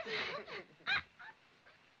kindness.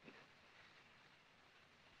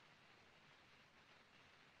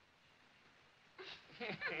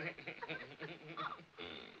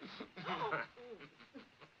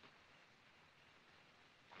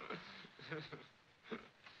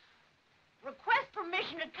 Request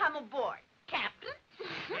permission to come aboard, Captain.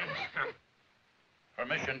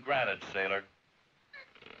 Permission granted, sailor.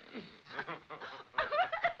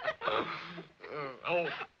 Oh.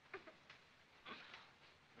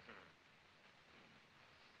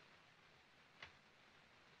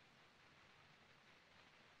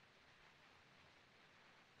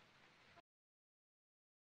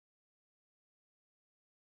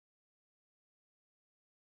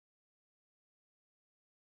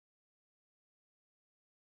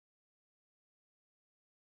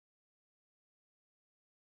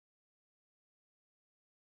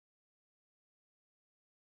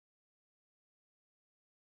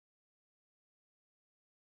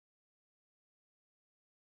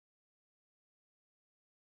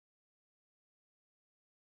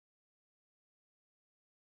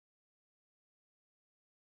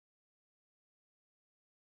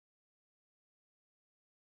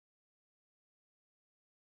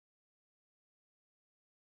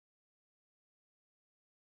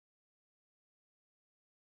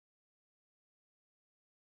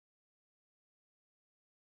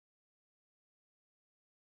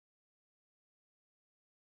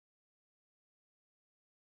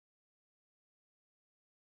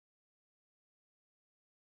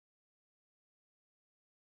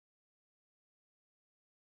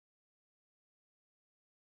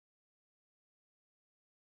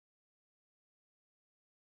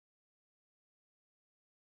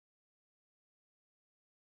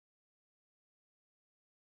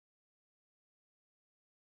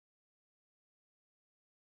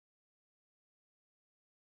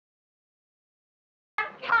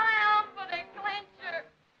 Triumphant clincher.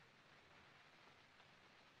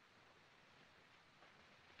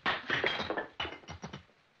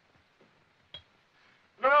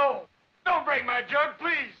 No! Don't break my jug,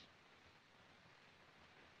 please!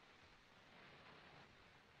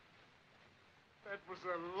 That was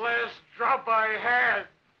the last drop I had.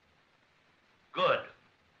 Good.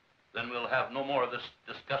 Then we'll have no more of this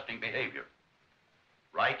disgusting behavior.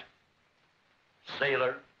 Right?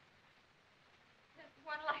 Sailor? There's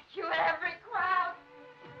one like you in every crowd.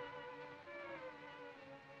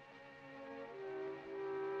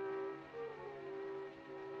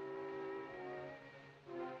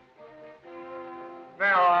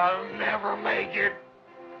 Now I'll never make it.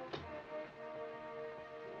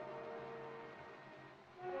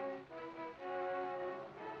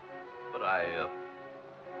 But I,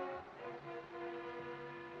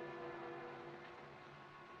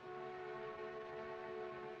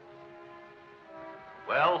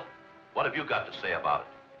 Well, what have you got to say about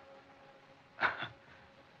it?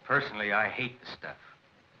 Personally, I hate the stuff.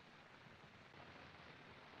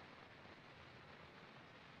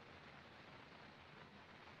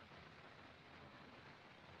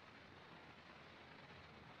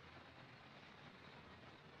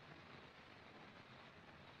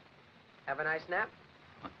 Have a nice nap?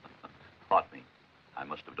 Caught me. I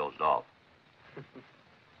must have dozed off.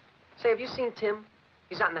 Say, have you seen Tim?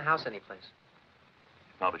 He's not in the house anyplace.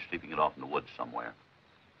 Probably sleeping it off in the woods somewhere.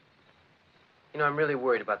 You know, I'm really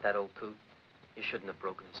worried about that old coot. He shouldn't have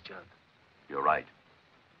broken his jug. You're right.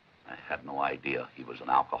 I had no idea he was an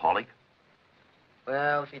alcoholic.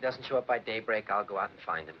 Well, if he doesn't show up by daybreak, I'll go out and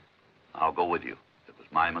find him. I'll go with you. It was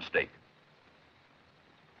my mistake.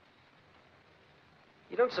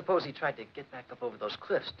 You don't suppose he tried to get back up over those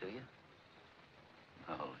cliffs, do you?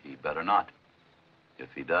 Well, he better not. If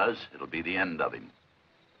he does, it'll be the end of him.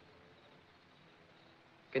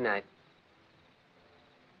 Good night.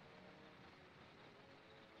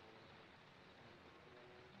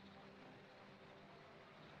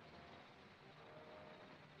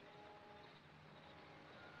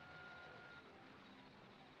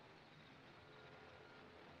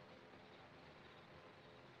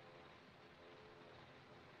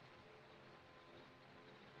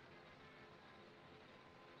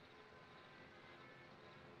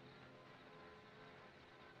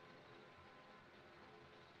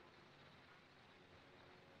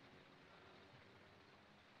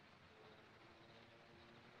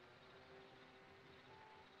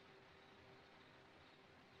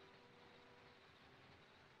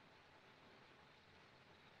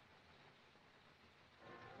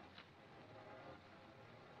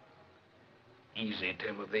 Easy,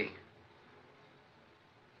 Timothy.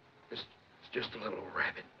 It's just a little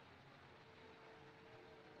rabbit.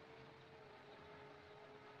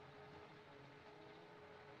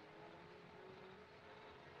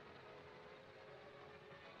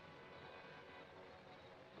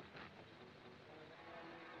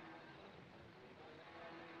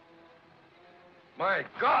 My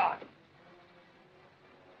God!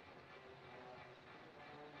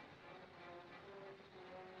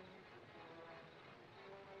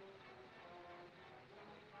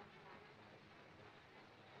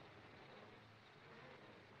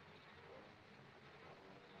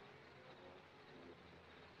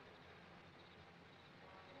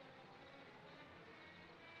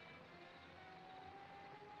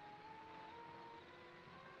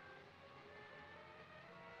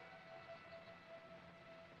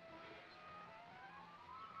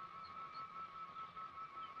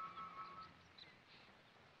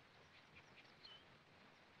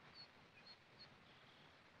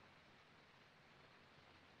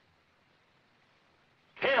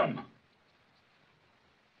 Tim!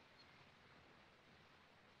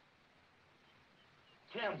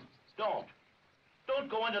 Tim, don't. Don't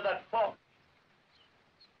go into that fog.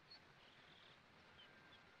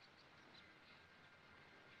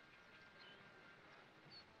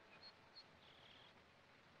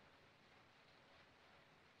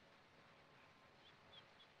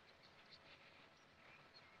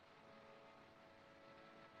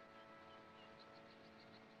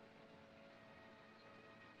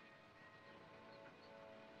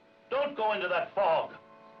 Don't go into that fog.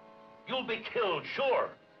 You'll be killed, sure.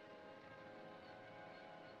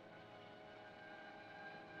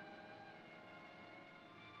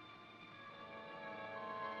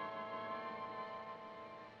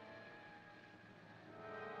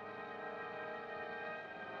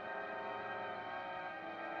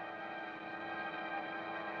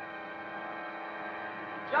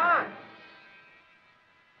 John!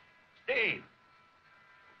 Steve!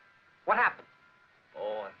 What happened?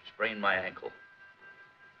 Oh, I sprained my ankle.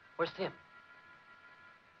 Where's Tim?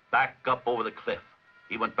 Back up over the cliff.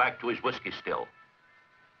 He went back to his whiskey still.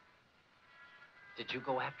 Did you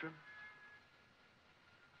go after him?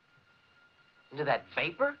 Into that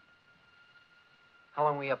vapor? How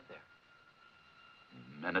long were you up there?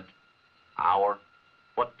 Minute, hour,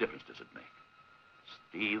 what difference does it make?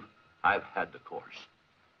 Steve, I've had the course.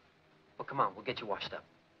 Well, come on, we'll get you washed up.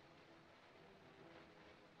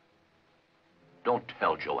 Don't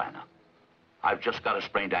tell Joanna. I've just got a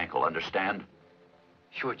sprained ankle, understand?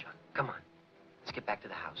 Sure, John. Come on. Let's get back to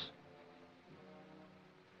the house.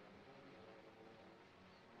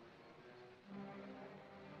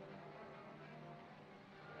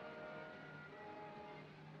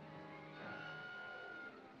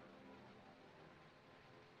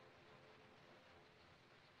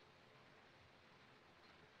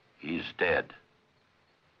 He's dead.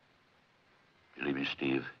 Believe me,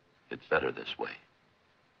 Steve, it's better this way.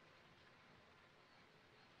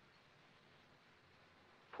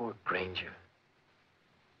 Poor Granger.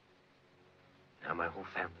 Now my whole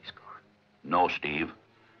family's gone. No, Steve.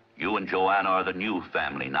 You and Joanna are the new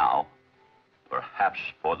family now. Perhaps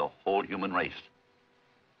for the whole human race.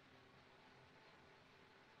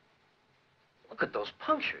 Look at those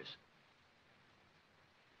punctures.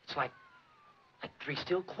 It's like 3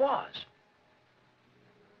 steel claws.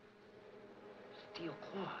 Steel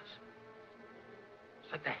claws.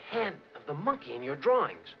 It's like the hand of the monkey in your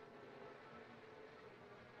drawings.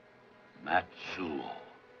 Matsuo.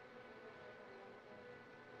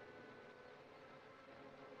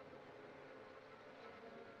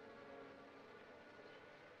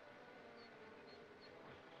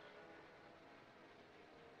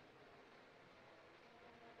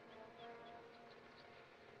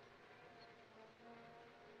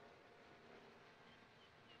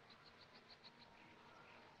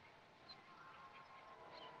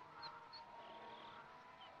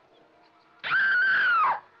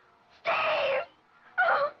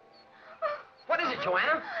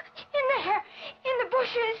 Joanna? In there. In the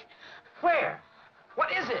bushes. Where?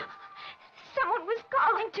 What is it? Someone was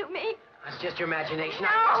calling to me. That's just your imagination. No,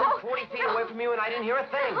 I wasn't 40 feet away from you and I didn't hear a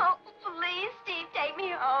thing. Oh, please, Steve, take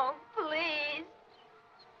me home. Please.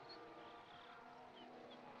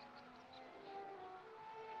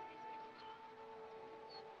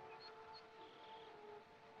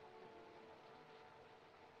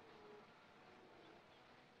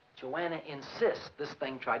 Joanna insists this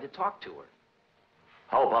thing tried to talk to her.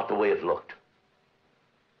 How about the way it looked?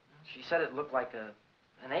 She said it looked like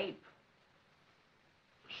an ape.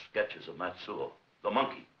 The sketches of Matsuo, the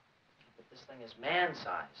monkey. But this thing is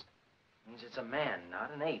man-sized. Means it's a man,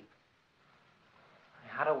 not an ape.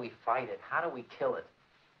 How do we fight it? How do we kill it?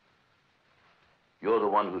 You're the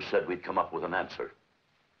one who said we'd come up with an answer.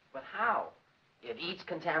 But how? It eats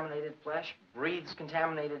contaminated flesh, breathes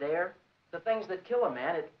contaminated air. The things that kill a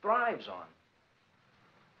man, it thrives on.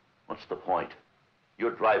 What's the point?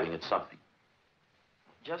 You're driving at something.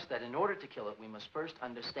 Just that in order to kill it, we must first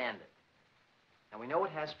understand it. Now, we know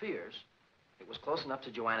it has fears. It was close enough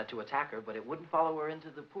to Joanna to attack her, but it wouldn't follow her into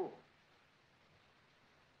the pool.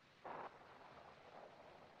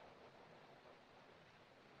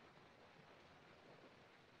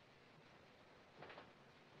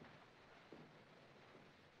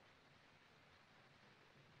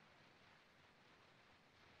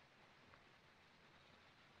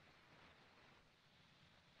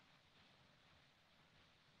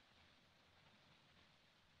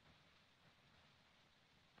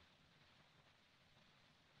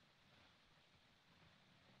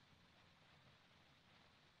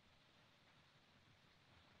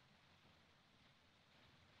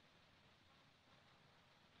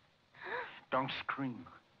 Don't scream.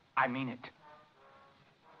 I mean it.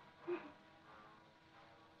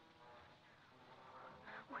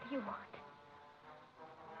 What do you want?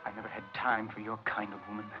 I never had time for your kind of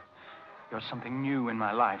woman. You're something new in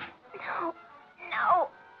my life. No. No.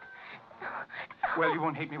 No. Well, you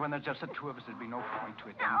won't hate me when there's just the two of us. There'd be no point to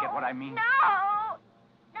it then. Get what I mean? No!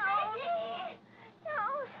 No! Mickey! No!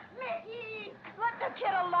 Mickey! Let the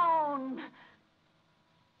kid alone!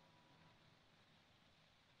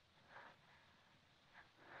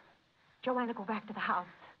 Joanna, go back to the house.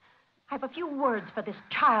 I have a few words for this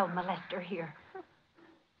child molester here.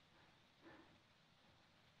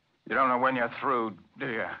 You don't know when you're through, do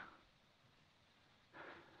you?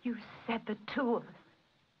 You said the two of us.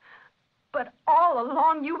 But all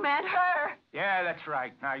along you meant her. Yeah, that's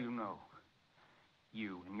right. Now you know.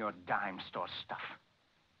 You and your dime store stuff.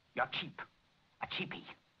 You're cheap. A cheapie.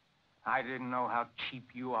 I didn't know how cheap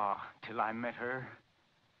you are till I met her.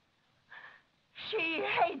 She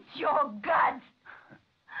hates your guts.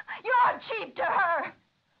 You're cheap to her.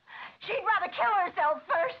 She'd rather kill herself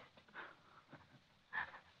first.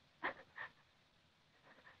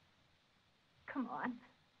 Come on.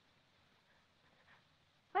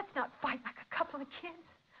 Let's not fight like a couple of kids.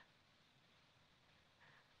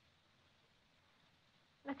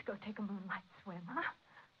 Let's go take a moonlight swim, huh?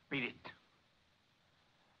 Beat it.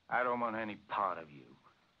 I don't want any part of you.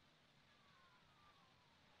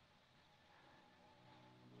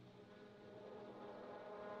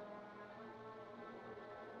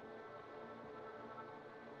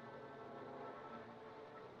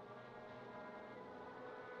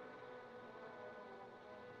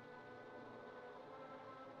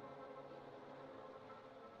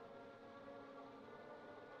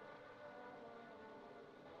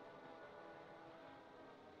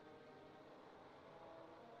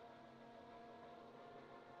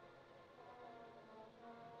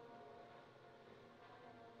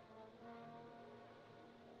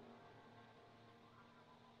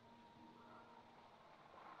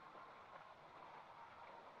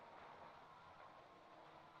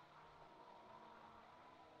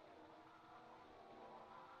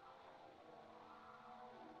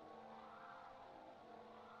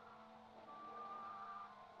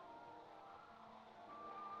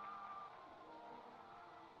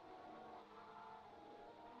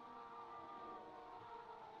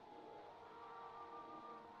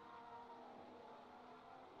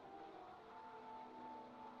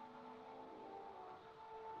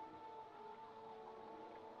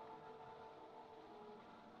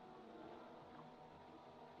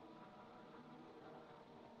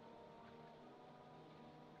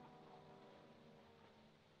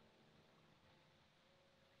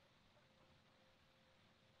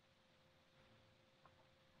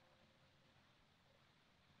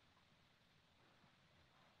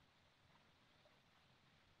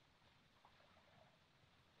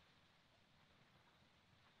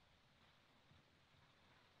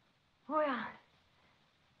 Well,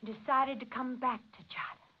 decided to come back to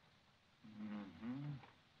Charla. Mm-hmm.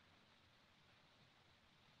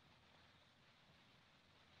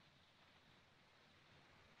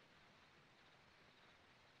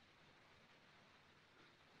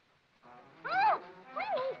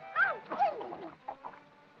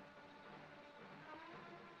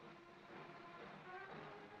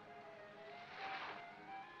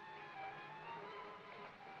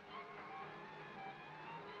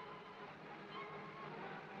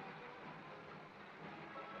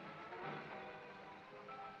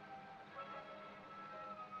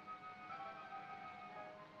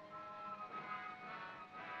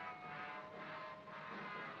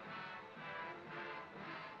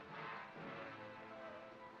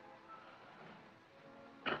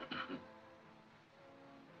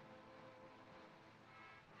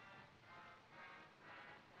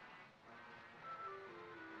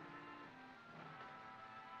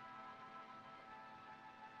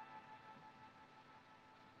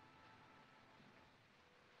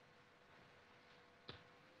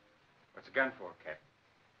 the gun for, Captain?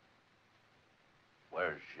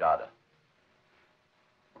 Where's Jada?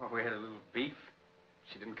 Well, we had a little beef.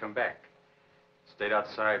 She didn't come back. Stayed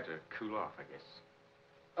outside to cool off, I guess.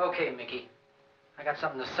 Okay, Mickey. I got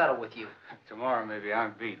something to settle with you. Tomorrow, maybe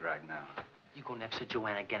I'm beat right now. You go next to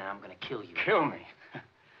Joanna again, and I'm gonna kill you. Kill me?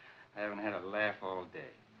 I haven't had a laugh all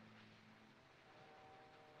day.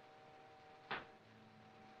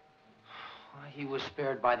 Why he was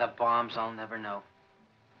spared by the bombs, I'll never know.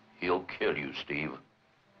 He'll kill you, Steve.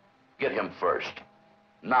 Get him first.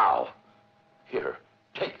 Now. Here,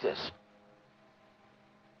 take this.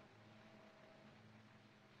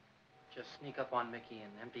 Just sneak up on Mickey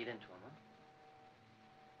and empty it into him, huh?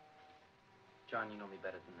 John, you know me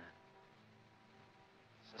better than that.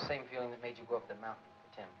 It's the same feeling that made you go up the mountain for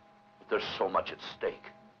Tim. But there's so much at stake.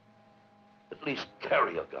 At least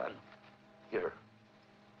carry a gun. Here.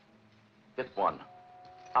 Get one.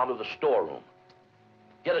 Out of the storeroom.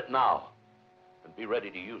 Get it now. And be ready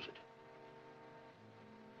to use it.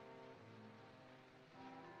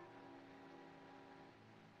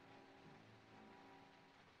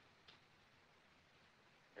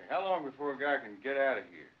 Hey, how long before a guy can get out of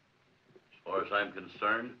here? As far as I'm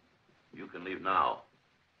concerned, you can leave now.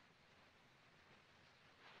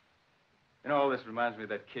 You know, all this reminds me of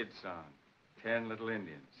that kid song, 10 Little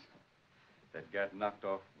Indians, that got knocked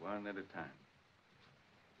off one at a time.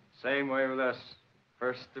 Same way with us.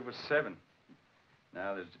 First there was 7.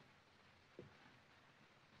 Now there's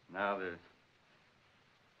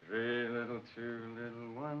 3 little, 2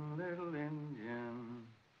 little, 1 little Indian.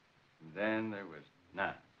 Then there was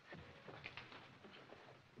 9.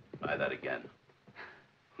 Try that again.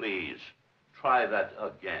 Please, try that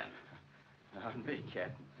again. Not me,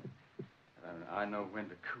 Captain. I know when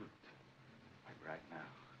to cool it. Like right now.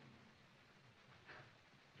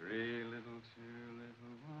 3 little, 2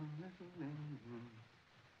 little, 1 little Indian.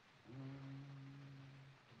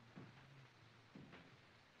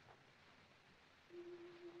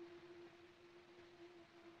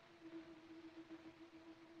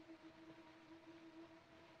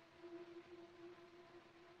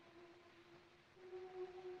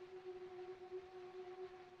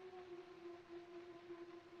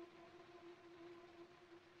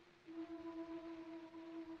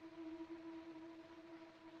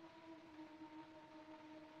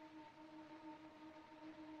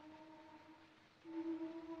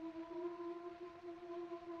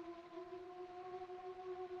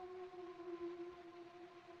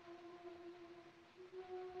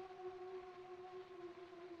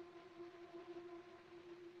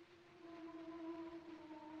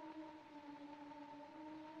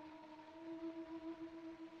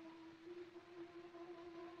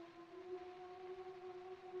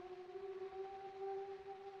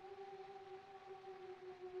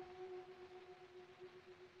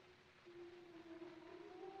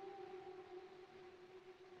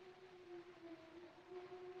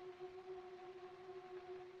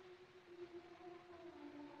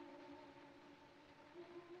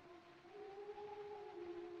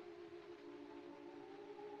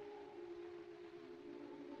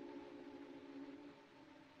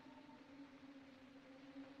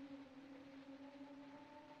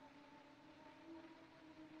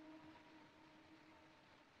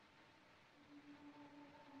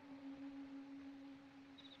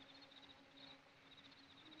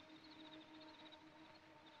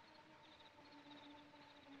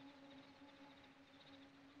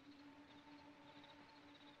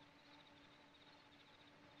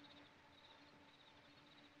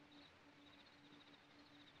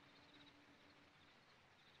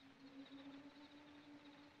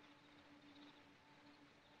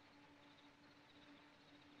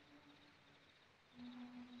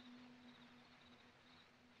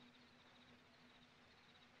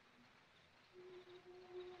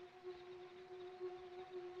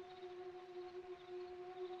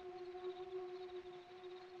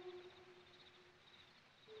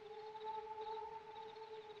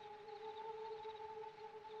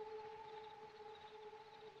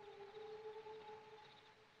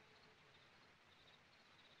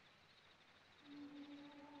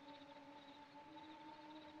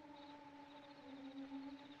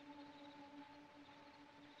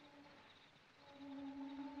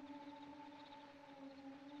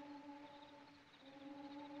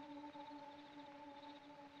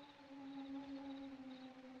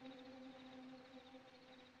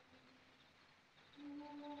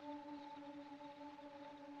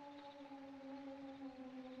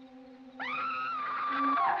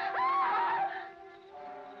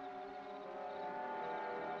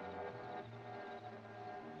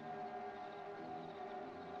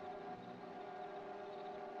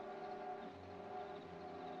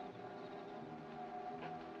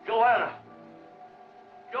 Joanna!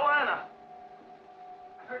 Joanna!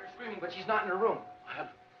 I heard her screaming, but she's not in her room. I have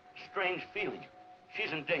a strange feeling.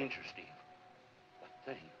 She's in danger, Steve.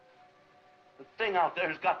 The thing out there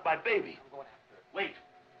has got my baby. I'm going after her. Wait.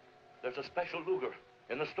 There's a special Luger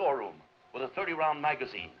in the storeroom with a 30-round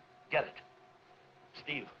magazine. Get it.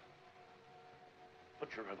 Steve, put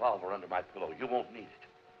your revolver under my pillow. You won't need it.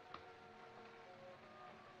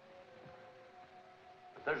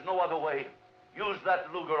 If there's no other way, use that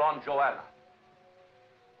Luger on Joanna.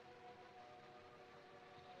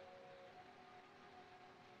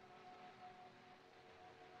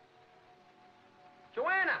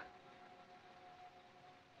 Joanna!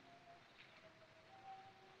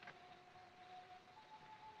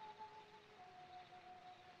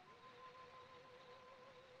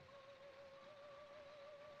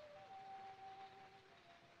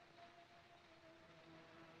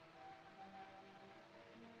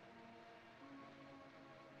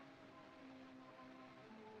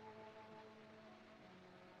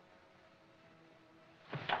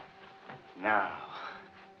 Now,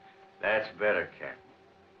 that's better, Captain.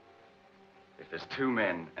 If there's two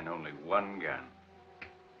men and only one gun,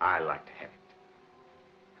 I like to have it.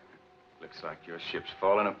 Looks like your ship's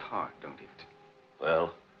falling apart, don't it?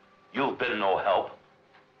 Well, you've been no help.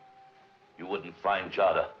 You wouldn't find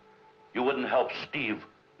Jada. You wouldn't help Steve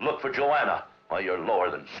look for Joanna. Why, you're lower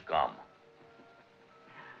than scum.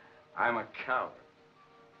 I'm a coward.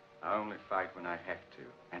 I only fight when I have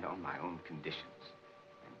to, and on my own conditions.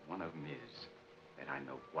 And one of them is that I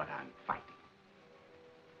know what I'm fighting.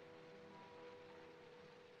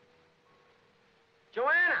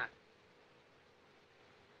 Joanna!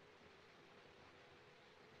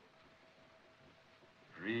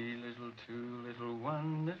 Three little, two little,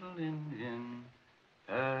 one little Indian.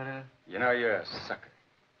 Da-da. You know, you're a sucker.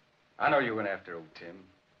 I know you went after old Tim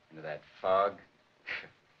into that fog.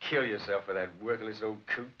 Kill yourself for that worthless old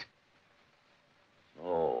coot.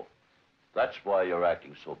 Oh, that's why you're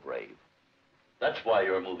acting so brave. That's why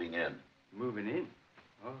you're moving in. Moving in?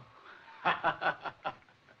 Oh.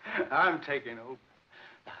 I'm taking over.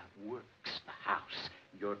 The works, the house,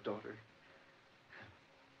 your daughter.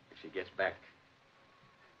 If she gets back,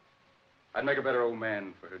 I'd make a better old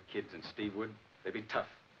man for her kids than Steve would. They'd be tough,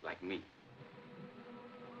 like me.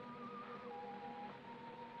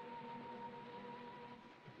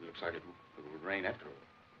 Looks like it will rain after all.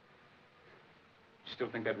 Still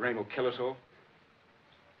think that rain will kill us all?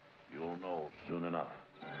 You'll know soon enough.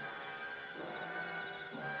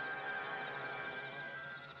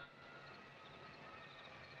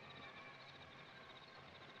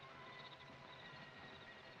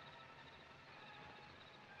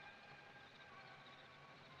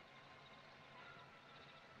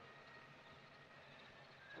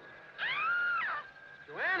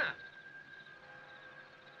 Joanna!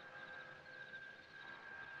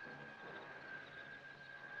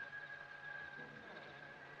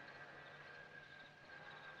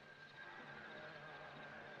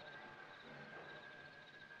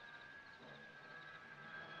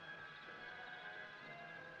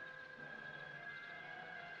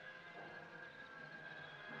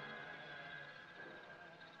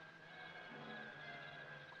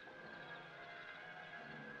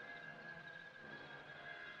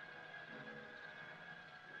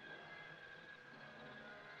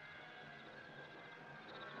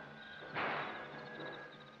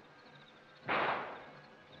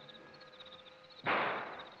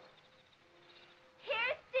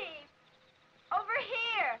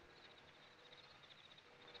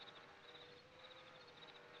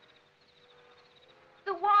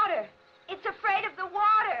 The water. It's afraid of the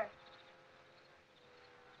water.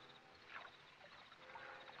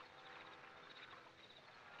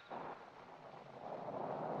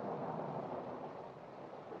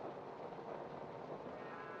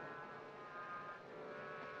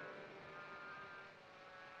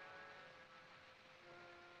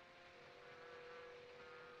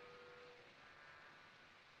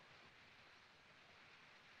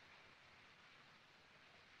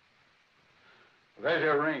 There's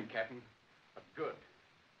your rain, Captain. But good.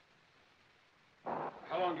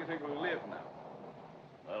 How long do you think we'll live now?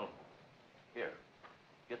 Well, here.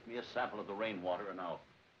 Get me a sample of the rainwater and I'll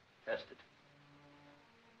test it.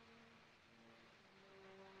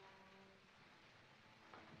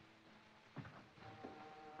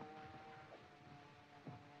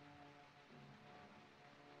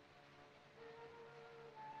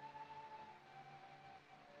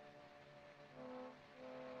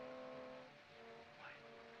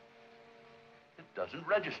 Doesn't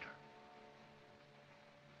register.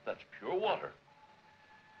 That's pure water.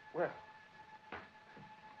 Well,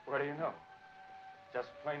 what do you know? Just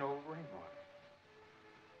plain old rainwater.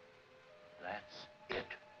 That's it.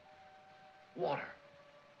 Water.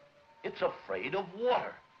 It's afraid of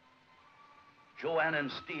water. Joanna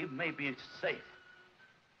and Steve may be safe.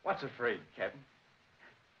 What's afraid, Captain?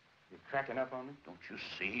 You're cracking up on me? Don't you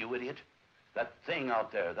see, you idiot? That thing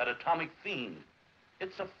out there, that atomic fiend.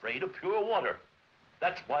 It's afraid of pure water.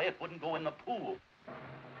 That's why it wouldn't go in the pool.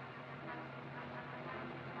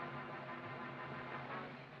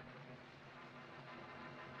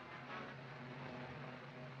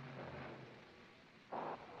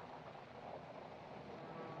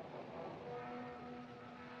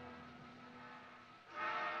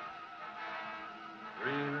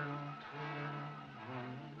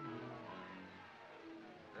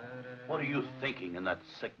 What are you thinking in that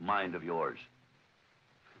sick mind of yours?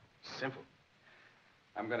 Simple.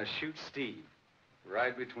 I'm gonna shoot Steve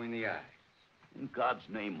right between the eyes. In God's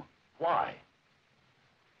name, why?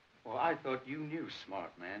 Well, I thought you knew,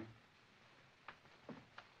 smart man.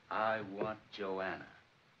 I want Joanna.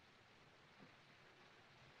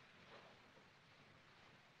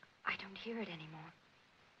 I don't hear it anymore.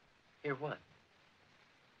 Hear what?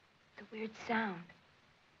 The weird sound.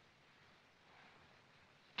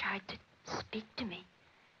 He tried to speak to me.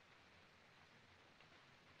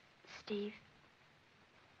 Steve,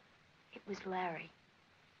 it was Larry.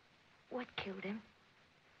 What killed him?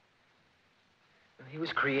 Well, he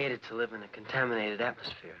was created to live in a contaminated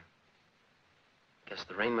atmosphere. Guess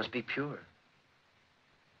the rain must be pure.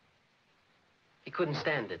 He couldn't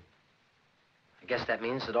stand it. I guess that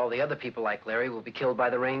means that all the other people like Larry will be killed by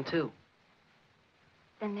the rain, too.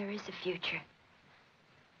 Then there is a future.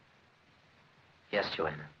 Yes,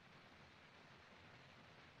 Joanna.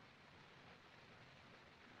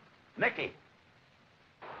 Nicky!